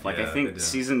stuff. Like I think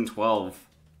season 12,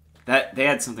 that they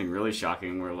had something really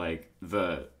shocking where like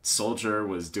the soldier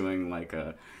was doing like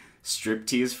a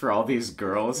striptease for all these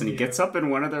girls, and he gets up in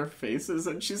one of their faces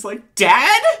and she's like,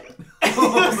 "Dad?"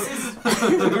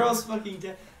 The girl's fucking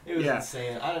dead. It was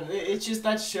insane. It's just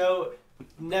that show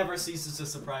never ceases to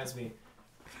surprise me.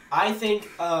 I think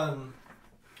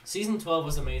season 12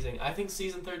 was amazing. I think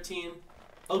season 13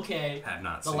 okay, Have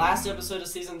not the seen. last episode of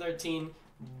season 13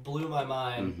 blew my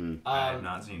mind. Mm-hmm. I have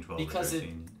not seen 12 because or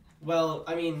 13. Well,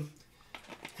 I mean,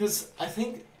 because I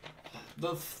think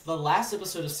the last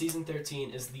episode of season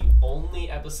 13 is the only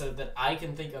episode that I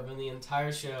can think of in the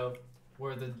entire show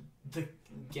where the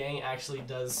gang actually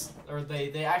does, or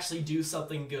they actually do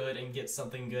something good and get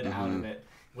something good out of it,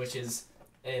 which is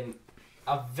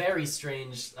a very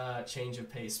strange change of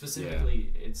pace.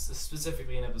 Specifically, it's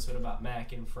specifically an episode about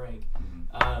Mac and Frank.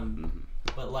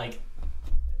 But like,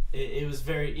 it was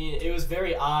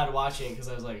very odd watching because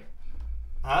I was like,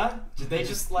 huh? Did they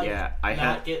just like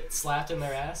get slapped in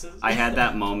their asses? I had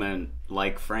that moment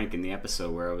like Frank in the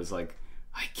episode where I was like,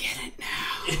 I get it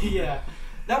now. Yeah.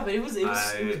 No, but it was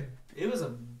a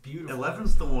beautiful.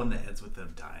 11's the one that ends with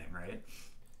them dying, right?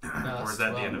 No, or is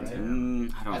that 12, the end of right?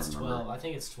 10? I don't That's remember. 12. I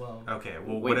think it's 12. Okay,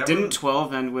 well, Wait, whatever. didn't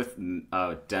 12 end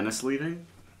with Dennis leaving?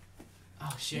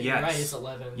 Oh shit! Yes. You're right. It's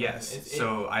 11. Yes.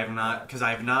 So I've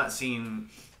not seen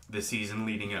the season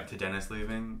leading up to Dennis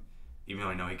leaving, even though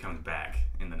I know he comes back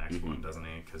in the next one, doesn't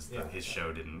he? Because his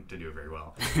show didn't do very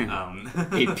well.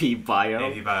 AP Bio.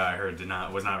 AP Bio, I heard,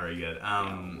 was not very good.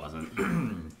 It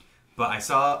wasn't. But I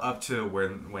saw up to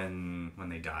when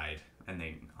they died, and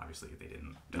they obviously they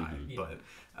didn't die, but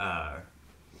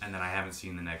and then I haven't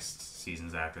seen the next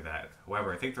seasons after that.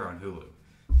 However, I think they're on Hulu,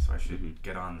 so I should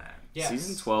get on that. Yes.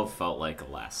 Season 12 felt like a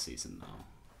last season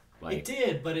though. Like, it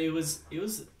did, but it was I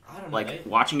don't know. like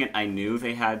watching it, I knew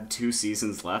they had 2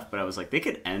 seasons left, but I was like, they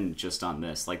could end just on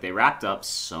this. Like they wrapped up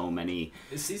so many.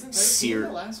 Is season 13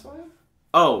 the last one?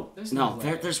 Oh There's no, no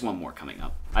way. there's one more coming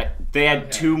up. They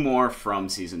had 2 more from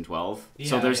season 12,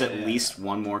 so there's at least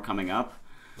one more coming up.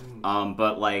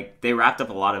 But like they wrapped up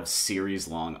a lot of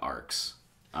series-long arcs.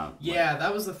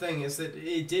 That was the thing, is that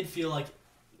it did feel like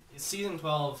season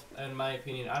 12, in my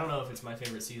opinion, I don't know if it's my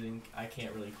favorite season. I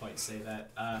can't really quite say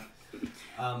that.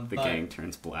 The gang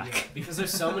turns black. Yeah, because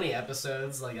there's so many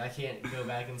episodes, like I can't go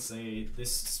back and say this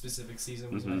specific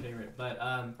season was my favorite. But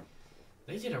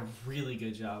they did a really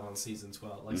good job on season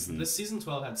 12. Like this season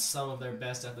 12 had some of their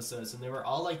best episodes, and they were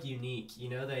all like unique. You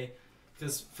know,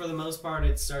 because for the most part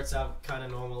it starts out kind of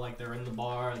normal, like they're in the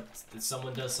bar,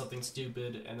 someone does something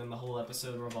stupid, and then the whole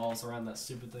episode revolves around that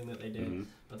stupid thing that they did.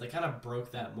 But they kind of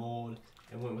broke that mold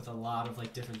and went with a lot of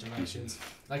like different directions.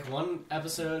 Like one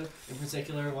episode in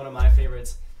particular, one of my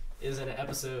favorites, is an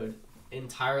episode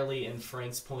entirely in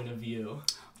Frank's point of view.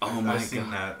 Oh my I've seen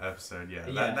god. that episode. Yeah,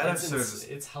 Yeah, that episode is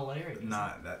it's hilarious.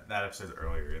 not that episode's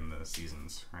earlier in the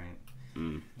seasons, right?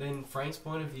 Then Frank's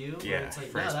point of view. Yeah, It's like,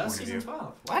 Frank's no, that was point of season view.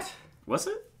 12. What? Was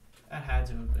it? That had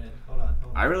to have been. Hold on.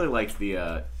 I really liked the.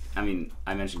 I mean,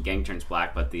 I mentioned Gang Turns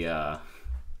Black, but the.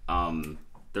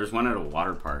 There's one at a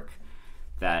water park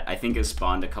that I think has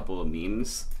spawned a couple of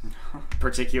memes,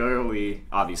 particularly,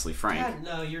 obviously, Frank.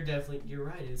 Yeah, no, you're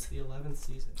right. It's the 11th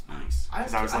season. Nice.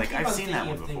 Because I was like, keep I've on seen that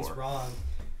thinking one of things before. wrong.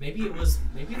 Maybe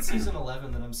it's season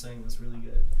 11 that I'm saying was really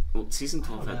good. Well, season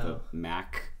 12 had the know.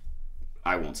 Mac.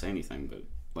 I won't say anything, but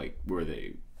like where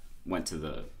they went to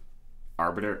the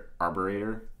arbiter.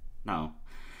 No,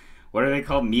 what are they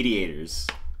called? Mediators.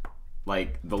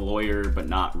 Like the lawyer, but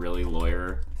not really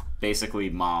lawyer. Basically,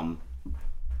 mom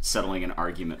settling an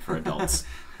argument for adults.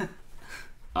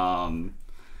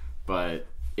 But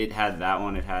it had that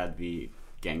one. It had the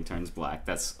Gang Turns Black.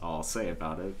 That's all I'll say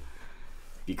about it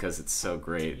because it's so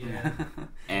great. Yeah.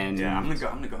 And Yeah, I'm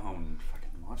gonna go home and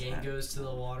fucking watch Gang that. Goes to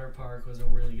the Water Park was a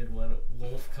really good one.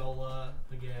 Wolf Cola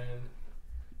again.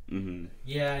 Mm-hmm.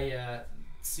 Yeah.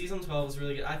 Season 12 was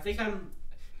really good. I think I'm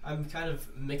kind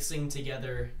of mixing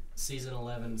together season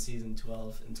 11 and season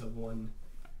 12 into one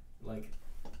like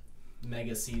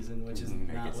mega season, which is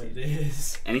Mega not what it season.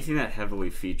 is. Anything that heavily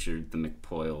featured the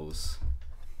McPoyles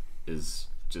is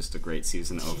just a great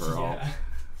season overall. Yeah.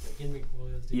 Fucking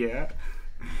McBoyles, dude.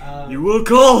 Yeah. You will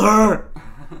call her.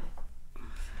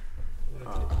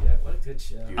 What a good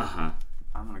show. Dude. Uh-huh.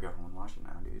 I'm gonna go home and watch it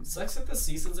now, dude. It sucks that the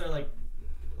seasons are like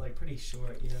pretty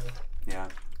short, you know. Yeah.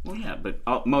 Well, yeah, but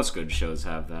most good shows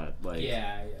have that. Like,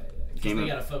 Yeah. Because Game we of-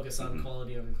 gotta focus on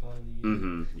quality over quantity.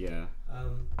 Mm-hmm. Yeah.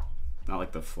 Not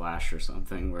like The Flash or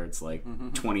something where it's like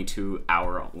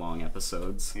 22-hour-long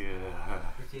episodes. Yeah.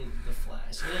 Freaking The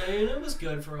Flash. Yeah, and it was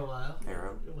good for a while.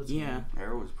 Arrow. It was Yeah.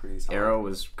 Arrow was pretty solid. Arrow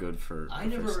was good for I the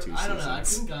never. first 2 I don't know.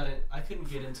 seasons. I couldn't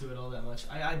get into it all that much.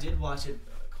 I did watch it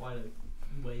quite a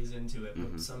ways into it,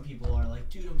 but some people are like,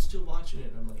 "Dude, I'm still watching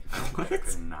it." And I'm like, I could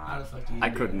 "How the not. fuck do you?" I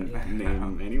do couldn't that?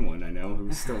 name anyone I know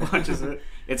who still watches it.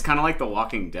 It's kind of like The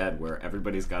Walking Dead, where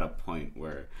everybody's got a point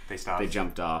where They stopped. they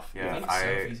jumped off. Yeah. I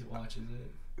think Sophie watches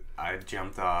it. I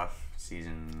jumped off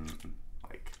season,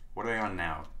 like, what are they on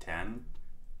now? 10?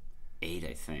 8,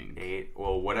 I think. 8.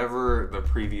 Well, whatever the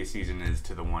previous season is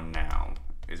to the one now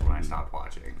is when I stopped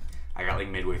watching. I got like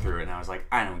midway through it and I was like,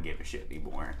 I don't give a shit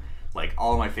anymore. Like,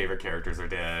 all my favorite characters are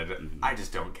dead. I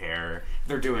just don't care.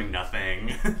 They're doing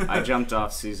nothing. I jumped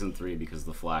off season 3 because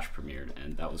The Flash premiered,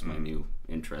 and that was my new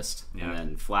interest. Yeah. And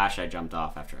then Flash, I jumped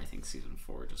off after, I think, season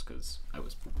 4, just because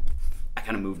I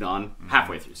kind of moved on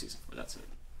halfway through season 4. That's it.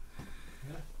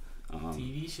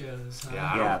 TV shows. Huh?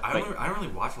 Yeah, I don't really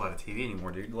watch a lot of TV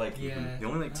anymore, dude. Like, the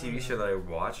only like TV show that I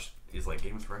watch is like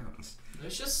Game of Thrones.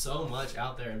 There's just so much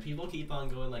out there, and people keep on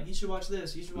going like, you should watch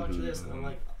this, you should watch this, and I'm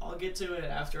like, I'll get to it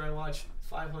after I watch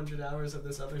 500 hours of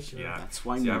this other show. Yeah, that's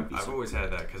why. I've always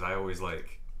had that because I always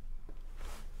like.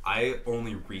 I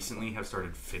only recently have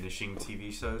started finishing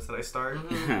TV shows that I start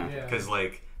because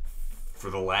like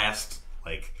for the last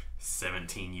like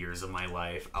 17 years of my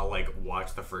life, I'll like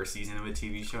watch the first season of a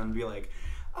TV show and be like,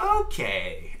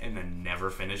 okay, and then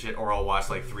never finish it, or I'll watch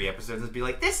like 3 episodes and be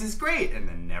like, this is great, and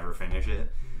then never finish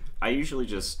it. I usually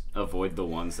just avoid the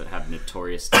ones that have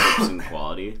notorious dips in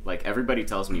quality. Like, everybody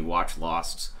tells me, watch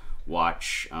Lost,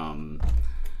 watch, I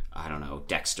don't know,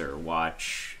 Dexter,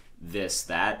 watch this,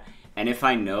 that. And if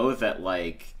I know that,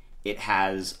 like, it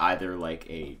has either, like,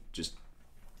 a just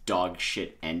dog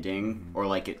shit ending, or,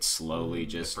 like, it slowly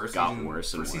just got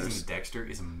worse and worse. First season of Dexter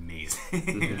is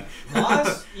amazing.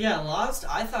 Lost,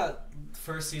 I thought the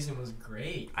first season was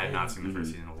great. I have not seen the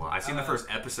first season of Lost. I've seen the first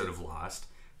episode of Lost.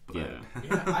 But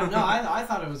I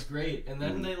thought it was great, and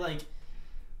then they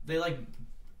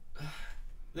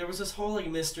there was this whole like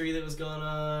mystery that was going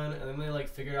on, and then they like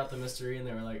figured out the mystery, and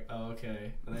they were like, oh,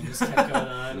 okay, and then just kept going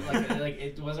on. Like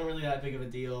it wasn't really that big of a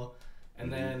deal,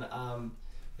 and then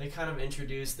they kind of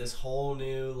introduced this whole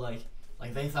new like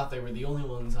they thought they were the only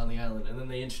ones on the island, and then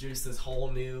they introduced this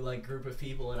whole new like group of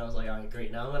people, and I was like, all right,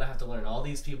 great, now I'm gonna have to learn all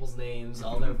these people's names,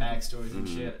 all their backstories and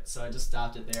shit. So I just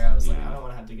stopped it there. I was like, I don't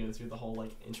want to have to go through the whole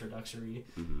like introductory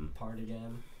part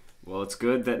again. Well, it's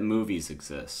good that movies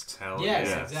exist.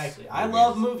 Yes, exactly. I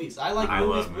love movies. I like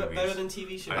movies better than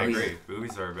TV shows. I agree.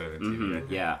 Movies are better than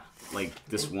TV. Yeah, like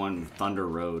this one, Thunder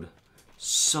Road,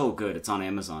 so good. It's on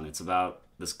Amazon. It's about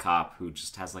this cop who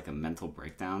just has like a mental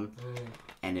breakdown,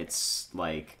 and it's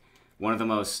like one of the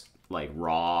most like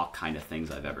raw kind of things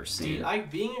I've ever seen.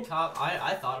 Dude, being a cop,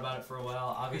 I thought about it for a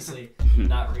while. Obviously,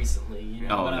 not recently. You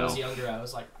know, when I was younger, I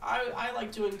was like, I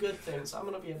like doing good things. I'm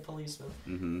gonna be a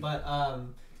policeman. But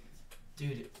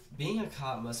dude, being a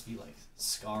cop must be like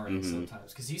scarring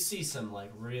sometimes, because you see some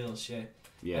like real shit.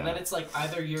 Yeah. And then it's like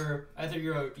either you're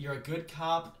a good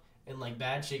cop and like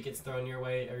bad shit gets thrown your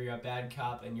way, or you're a bad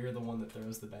cop and you're the one that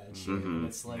throws the bad shit. And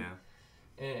it's like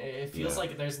it feels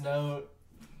like there's no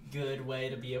good way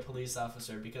to be a police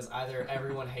officer, because either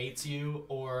everyone hates you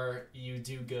or you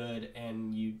do good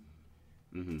and you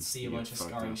see a bunch of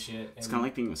scarring shit. It's kind of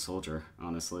like being a soldier,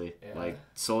 honestly. Yeah. Like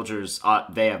soldiers,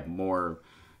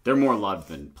 they're more loved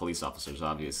than police officers,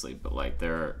 obviously, but like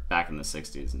they're back in the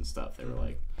 60s and stuff, they were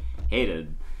like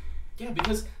hated. Yeah,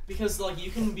 because like you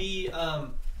can be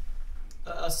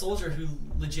a soldier who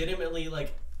legitimately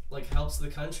like helps the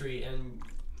country, and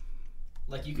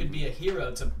like you could be a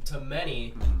hero to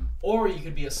many, or you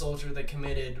could be a soldier that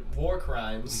committed war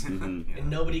crimes and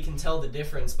nobody can tell the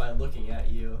difference by looking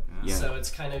at you. So it's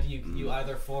kind of you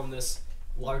either form this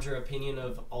larger opinion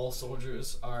of all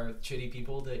soldiers are shitty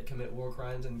people that commit war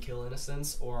crimes and kill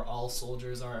innocents, or all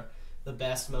soldiers are the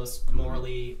best, most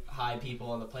morally high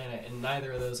people on the planet, and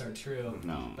neither of those are true.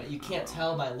 No. But you can't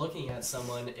tell by looking at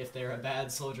someone if they're a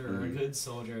bad soldier or a good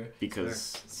soldier.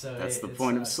 Because that's the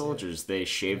point of soldiers. They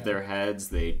shave their heads,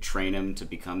 they train them to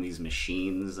become these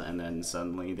machines, and then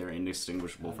suddenly they're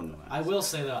indistinguishable from the rest. I will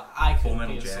say though, I couldn't Full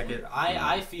be Metal a soldier. Jacket.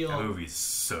 I feel that movie's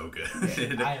so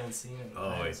good. I haven't seen it.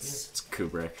 Oh, it's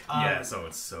Kubrick.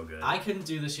 It's so good. I couldn't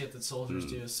do the shit that soldiers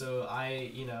do, so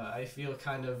I feel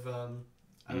kind of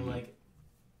I'm like,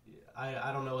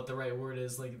 I don't know what the right word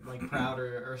is, like proud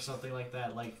or something like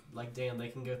that. Like damn, they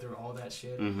can go through all that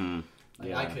shit.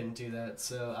 I couldn't do that,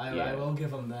 so I will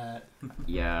give them that.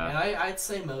 Yeah. And I'd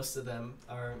say most of them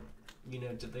are,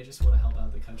 they just want to help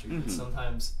out the country. But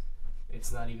sometimes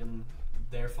it's not even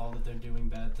their fault that they're doing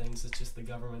bad things. It's just the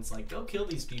government's like, go kill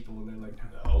these people, and they're like,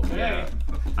 okay. Yeah.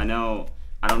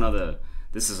 I don't know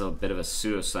this is a bit of a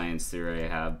pseudoscience theory I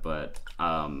have, but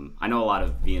I know a lot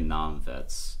of Vietnam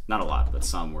vets, not a lot, but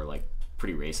some were like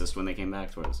pretty racist when they came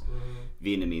back towards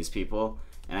Vietnamese people.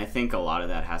 And I think a lot of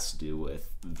that has to do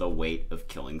with the weight of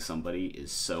killing somebody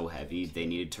is so heavy, they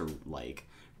needed to like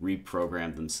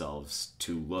reprogram themselves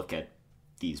to look at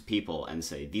these people and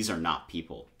say, these are not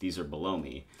people, these are below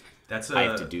me. I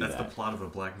have to do that. That's the plot of a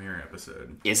Black Mirror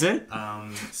episode. Is it?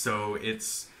 So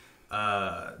it's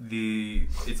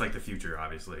it's like the future,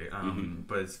 obviously.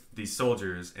 But it's these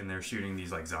soldiers, and they're shooting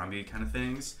these like zombie kind of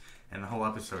things. And the whole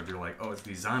episode, you're like, oh, it's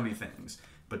these zombie things.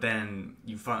 But then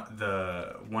you find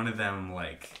one of them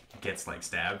like gets like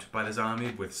stabbed by the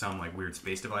zombie with some like weird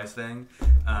space device thing.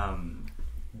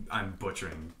 I'm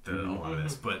butchering a lot of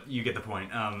this, but you get the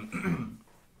point.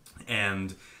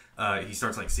 And he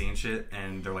starts like seeing shit,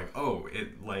 and they're like, oh,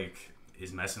 it like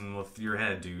is messing with your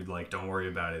head, dude. Like, don't worry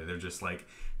about it. They're just like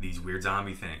these weird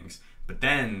zombie things. But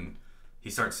then he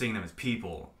starts seeing them as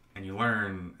people. And you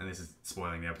learn, and this is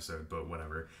spoiling the episode, but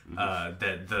whatever,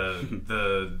 that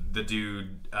the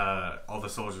dude, all the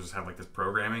soldiers have like this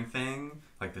programming thing,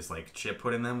 like this like chip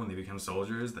put in them when they become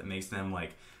soldiers that makes them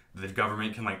like, the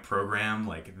government can like program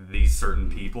like these certain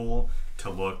people to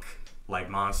look like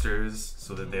monsters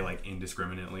so that they like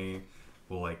indiscriminately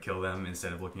will like kill them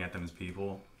instead of looking at them as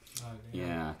people. Oh,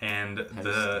 yeah. And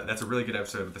that's a really good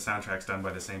episode. The soundtrack's done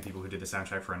by the same people who did the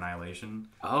soundtrack for Annihilation.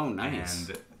 Oh, nice.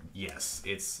 And yes,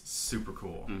 it's super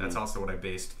cool. That's also what I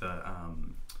based the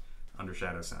Under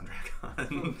Shadows soundtrack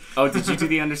on. Oh, did you do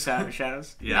the Under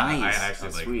Shadows? Yeah, nice. I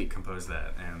actually composed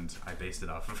that, and I based it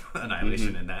off of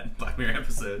Annihilation in that Black Mirror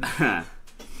episode.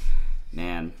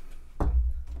 Man,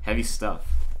 heavy stuff.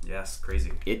 Yes,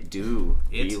 crazy. It do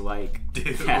be like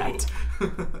that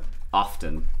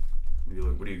often.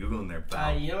 What are you Googling there,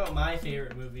 pal? You know what my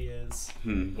favorite movie is?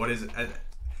 What is it?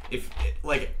 If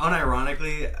like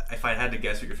unironically, if I had to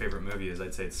guess what your favorite movie is,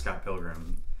 I'd say it's Scott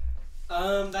Pilgrim.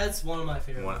 That's one of my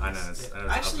favorite movies. I know it's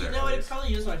actually, up there, it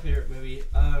probably is my favorite movie.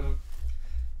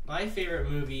 My favorite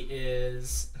movie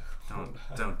is.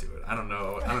 Don't do it. I don't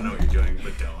know what you're doing,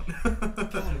 but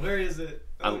don't. God, where is it?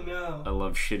 Oh no. I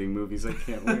love shitting movies. I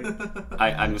can't wait.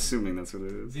 I'm assuming that's what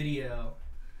it is. Video.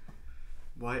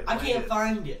 Why I can't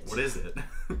find it. What is it?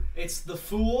 It's The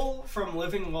Fool from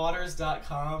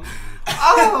LivingWaters.com.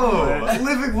 Oh,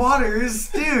 Living Waters,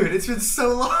 dude! It's been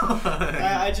so long.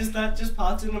 That just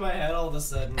popped into my head all of a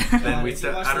sudden. And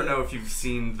I don't know if you've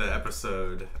seen the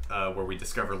episode where we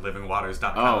discover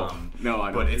LivingWaters.com. Oh no,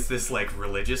 I don't. But it's this like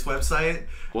religious website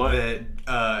that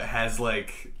has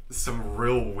like some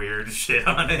real weird shit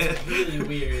on it. It's really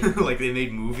weird. Like they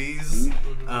made movies,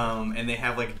 and they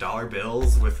have like dollar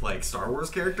bills with like Star Wars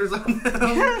characters on them,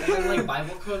 and then like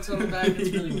Bible quotes on the back. It's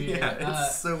really weird. Yeah,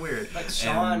 it's so weird. Like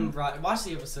Sean watch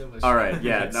the episode with All Sean. right,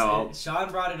 yeah, no.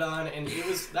 Sean brought it on, and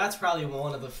that's probably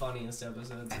one of the funniest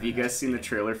episodes. Have you guys seen the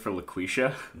trailer for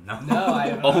LaQuisha? No, I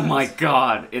haven't. Oh my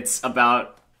god, it's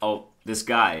about this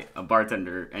guy, a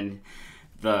bartender, and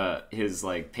his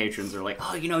like patrons are like,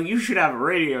 oh, you should have a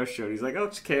radio show. And he's like, oh,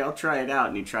 okay, I'll try it out.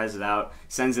 And he tries it out,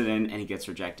 sends it in, and he gets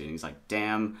rejected. And he's like,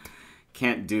 damn,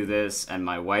 can't do this. And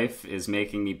my wife is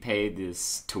making me pay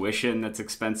this tuition that's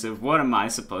expensive. What am I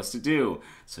supposed to do?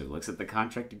 So he looks at the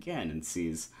contract again and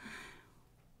sees,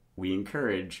 we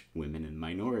encourage women and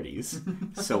minorities.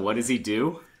 So what does he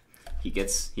do? He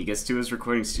gets to his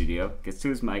recording studio, gets to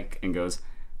his mic, and goes,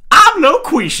 I'm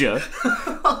LaQuisha.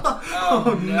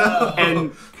 Oh no.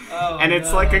 And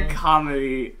it's like a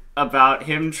comedy about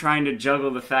him trying to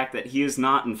juggle the fact that he is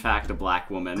not in fact a black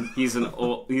woman. He's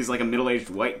like a middle-aged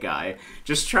white guy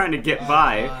just trying to get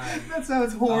by. God. That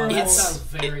sounds horrible. That sounds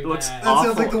very looks bad.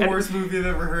 awful. That sounds like the worst movie I've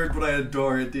ever heard, but I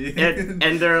adore it, dude.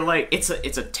 And they're like, it's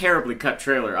a terribly cut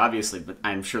trailer, obviously, but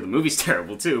I'm sure the movie's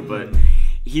terrible too. But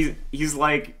he's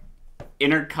like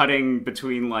intercutting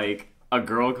between like a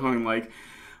girl going like,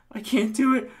 I can't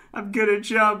do it, I'm gonna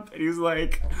jump. And he's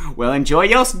like, well, enjoy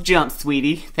your jump,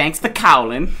 sweetie. Thanks for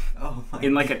calling. Oh my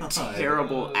in like a God.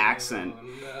 terrible accent.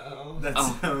 No. That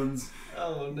sounds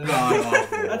Oh no.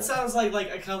 god-awful. That sounds like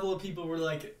a couple of people were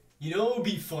like, what would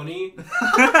be funny?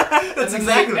 That's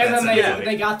exactly what And that then sounds like.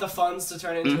 they got the funds to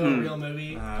turn it into a real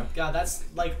movie. God, that's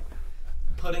like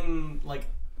putting like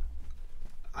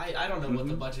I don't know what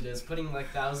the budget is. Putting like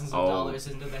thousands of dollars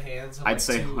into the hands of I'd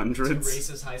say two hundreds.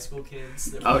 racist high school kids.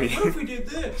 That Oh, were like, yeah. What if we did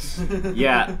this?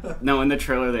 Yeah. No, in the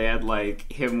trailer they had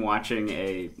like him watching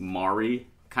a Maury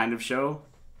kind of show,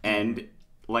 and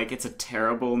like it's a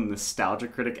terrible nostalgia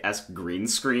critic-esque green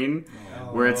screen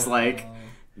where it's like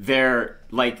they're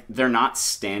not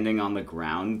standing on the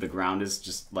ground. The ground is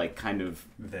just like kind of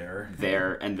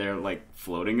there, and they're like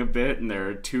floating a bit, and there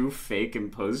are two fake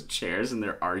imposed chairs, and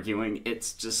they're arguing.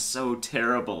 It's just so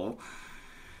terrible.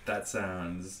 That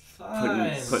sounds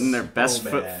Putting their best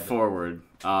foot bad. forward.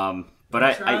 But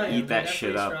I eat that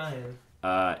shit up.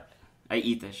 I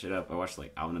eat that shit up. I watched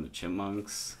like Alvin and the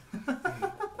Chipmunks.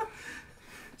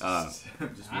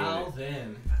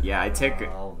 Alvin. Yeah,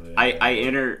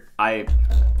 I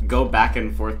go back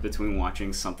and forth between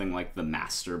watching something like The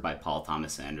Master by Paul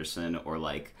Thomas Anderson or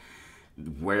like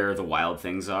where the wild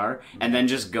things are, and then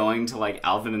just going to like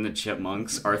Alvin and the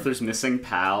Chipmunks, Arthur's Missing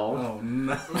Pal. Oh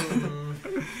no.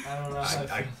 I don't know.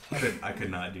 I could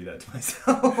not do that to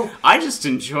myself. I just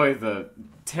enjoy the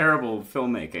terrible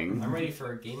filmmaking. I'm ready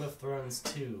for Game of Thrones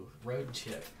 2, Road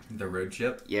Chip. The road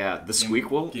chip. Yeah, the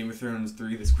Squeakquel. Game of Thrones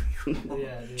 3, the Squeakquel.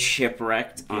 Yeah, dude.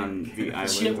 Shipwrecked on the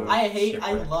island. Chip, of-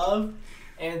 I love,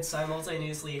 and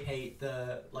simultaneously hate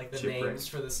the Shipwreck. names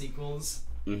for the sequels.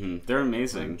 They're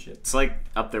amazing. Chip. It's like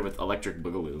up there with Electric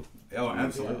Boogaloo. Oh,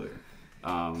 absolutely.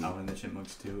 Um, Alvin and the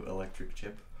Chipmunks 2, Electric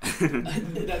Chip.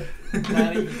 that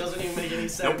doesn't even make any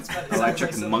sense. But it sounds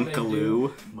Electric like something they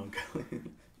do. Monkaloo.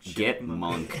 Get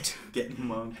monked. Get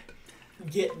monked.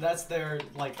 That's their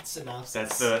synopsis.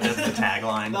 That's the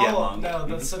tagline. No, Get monked. no,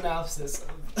 the synopsis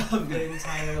of the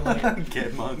entire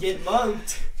Get monked. Get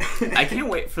monked. I can't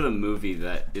wait for the movie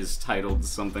that is titled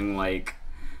something like,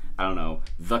 I don't know,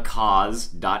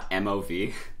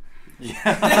 thecause.mov.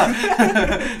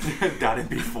 Yeah. Got it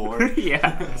before.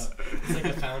 Yeah. It's like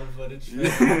a found footage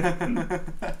film.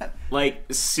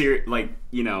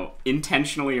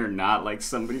 Intentionally or not, like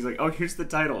somebody's like, oh, here's the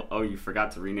title. Oh, you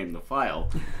forgot to rename the file.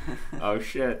 Oh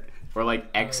shit. Or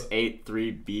like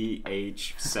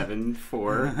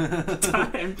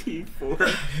X83BH74.mp4.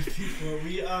 Well,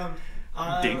 we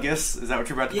Dingus? Is that what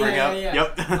you're about to bring yeah, up? yeah.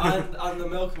 Yep. on the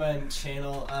Milkman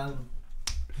channel,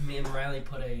 me and Riley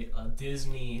put a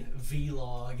Disney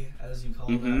vlog, as you call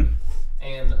them,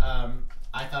 and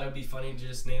I thought it'd be funny to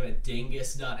just name it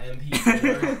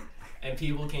dingus.mp4. And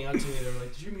people came up to me, they were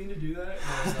like, did you mean to do that? And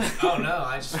I was like, oh no,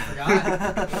 I just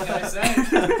forgot. What can I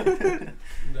say?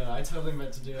 No, I totally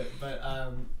meant to do it. But,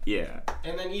 Yeah.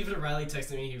 and then even Riley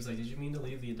texted me, he was like, did you mean to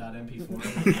leave the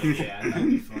 .mp4? Like, yeah, that'd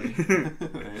be funny.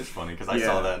 It's funny because I Yeah.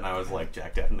 saw that and I was like,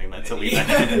 Jack definitely meant to leave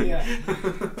that in. Yeah.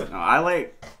 No,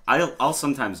 I'll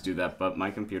sometimes do that, but my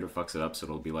computer fucks it up, so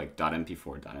it'll be like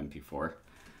 .mp4.mp4.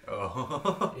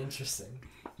 Oh. Interesting.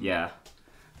 Yeah.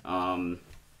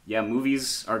 Yeah,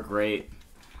 movies are great.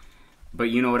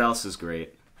 But you know what else is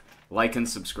great? Like and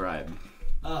subscribe.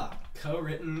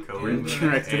 Co-written.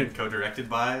 Co-written. Co-directed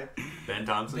by Ben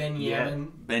Thomson.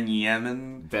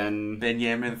 Benjamin.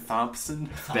 Benjamin Thompson.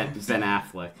 Ben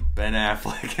Affleck. Ben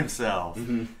Affleck himself.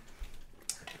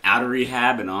 Out of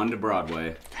rehab and on to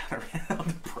Broadway. On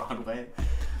the Broadway.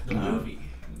 The movie.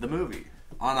 The movie.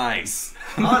 On ice.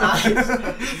 On ice.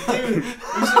 Dude,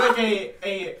 we should make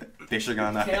a Fishing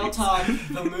on ice. Kale Talk,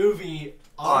 the movie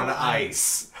On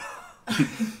ice.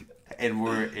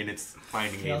 And it's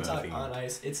Finding Kale Nemo Talk theme. on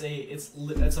Ice. It's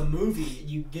a movie.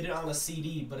 You get it on a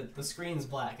CD, but the screen's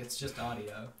black. It's just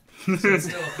audio. So it's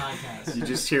still a podcast. You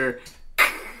just hear...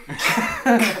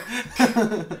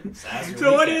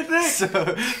 So what do you think? So,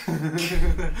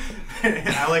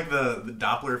 I like the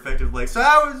Doppler effect of like, so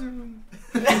how was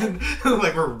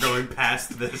like we're going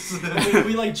past this.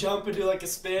 we like jump and do like a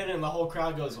spin, and the whole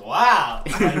crowd goes, "Wow!"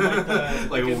 Like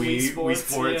a in Wii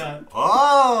Sports. Yeah.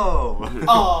 Oh.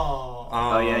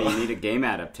 Oh yeah, you need a game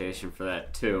adaptation for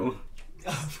that too.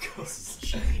 Of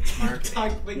course. Marketing.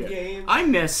 Talk the game. I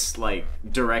miss like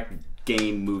direct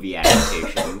game movie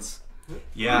adaptations.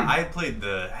 Yeah, I played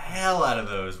the hell out of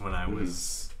those when I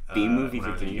was B-movie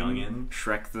when I the was a game. youngin.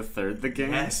 Shrek the Third the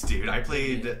game. Yes, dude. I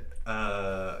played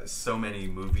so many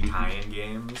movie tie-in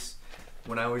games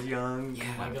when I was young. Yeah.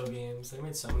 Lego games. They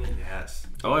made so many. Yes.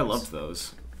 Oh, I loved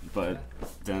those, but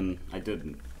then I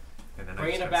didn't. And then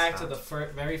Bringing it back to the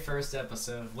very first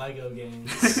episode, Lego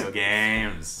games. Lego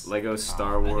games. Lego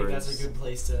Star I Wars. think that's a good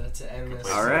place to end this.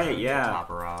 All right, yeah. Top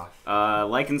her off.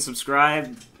 Like and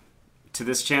subscribe to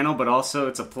this channel, but also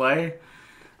it's a play.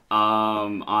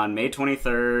 On May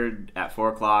 23rd at 4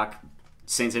 o'clock,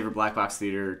 St. Xavier Black Box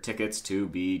Theater. Tickets to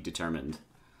be determined,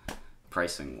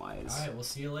 pricing wise. All right, we'll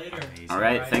see you later. All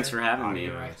right, thanks for having me.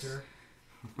 Director.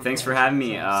 Thanks for having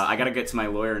me. I gotta get to my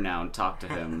lawyer now and talk to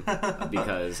him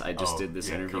because I just did this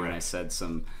interview and I said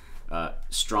some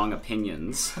strong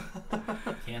opinions.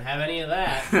 Can't have any of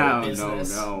that. No,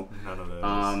 Business. no. None of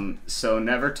those. So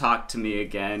never talk to me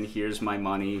again. Here's my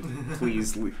money.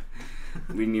 Please leave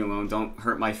me alone. Don't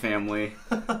hurt my family.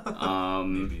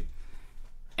 Maybe.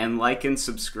 And like and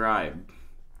subscribe.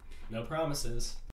 No promises.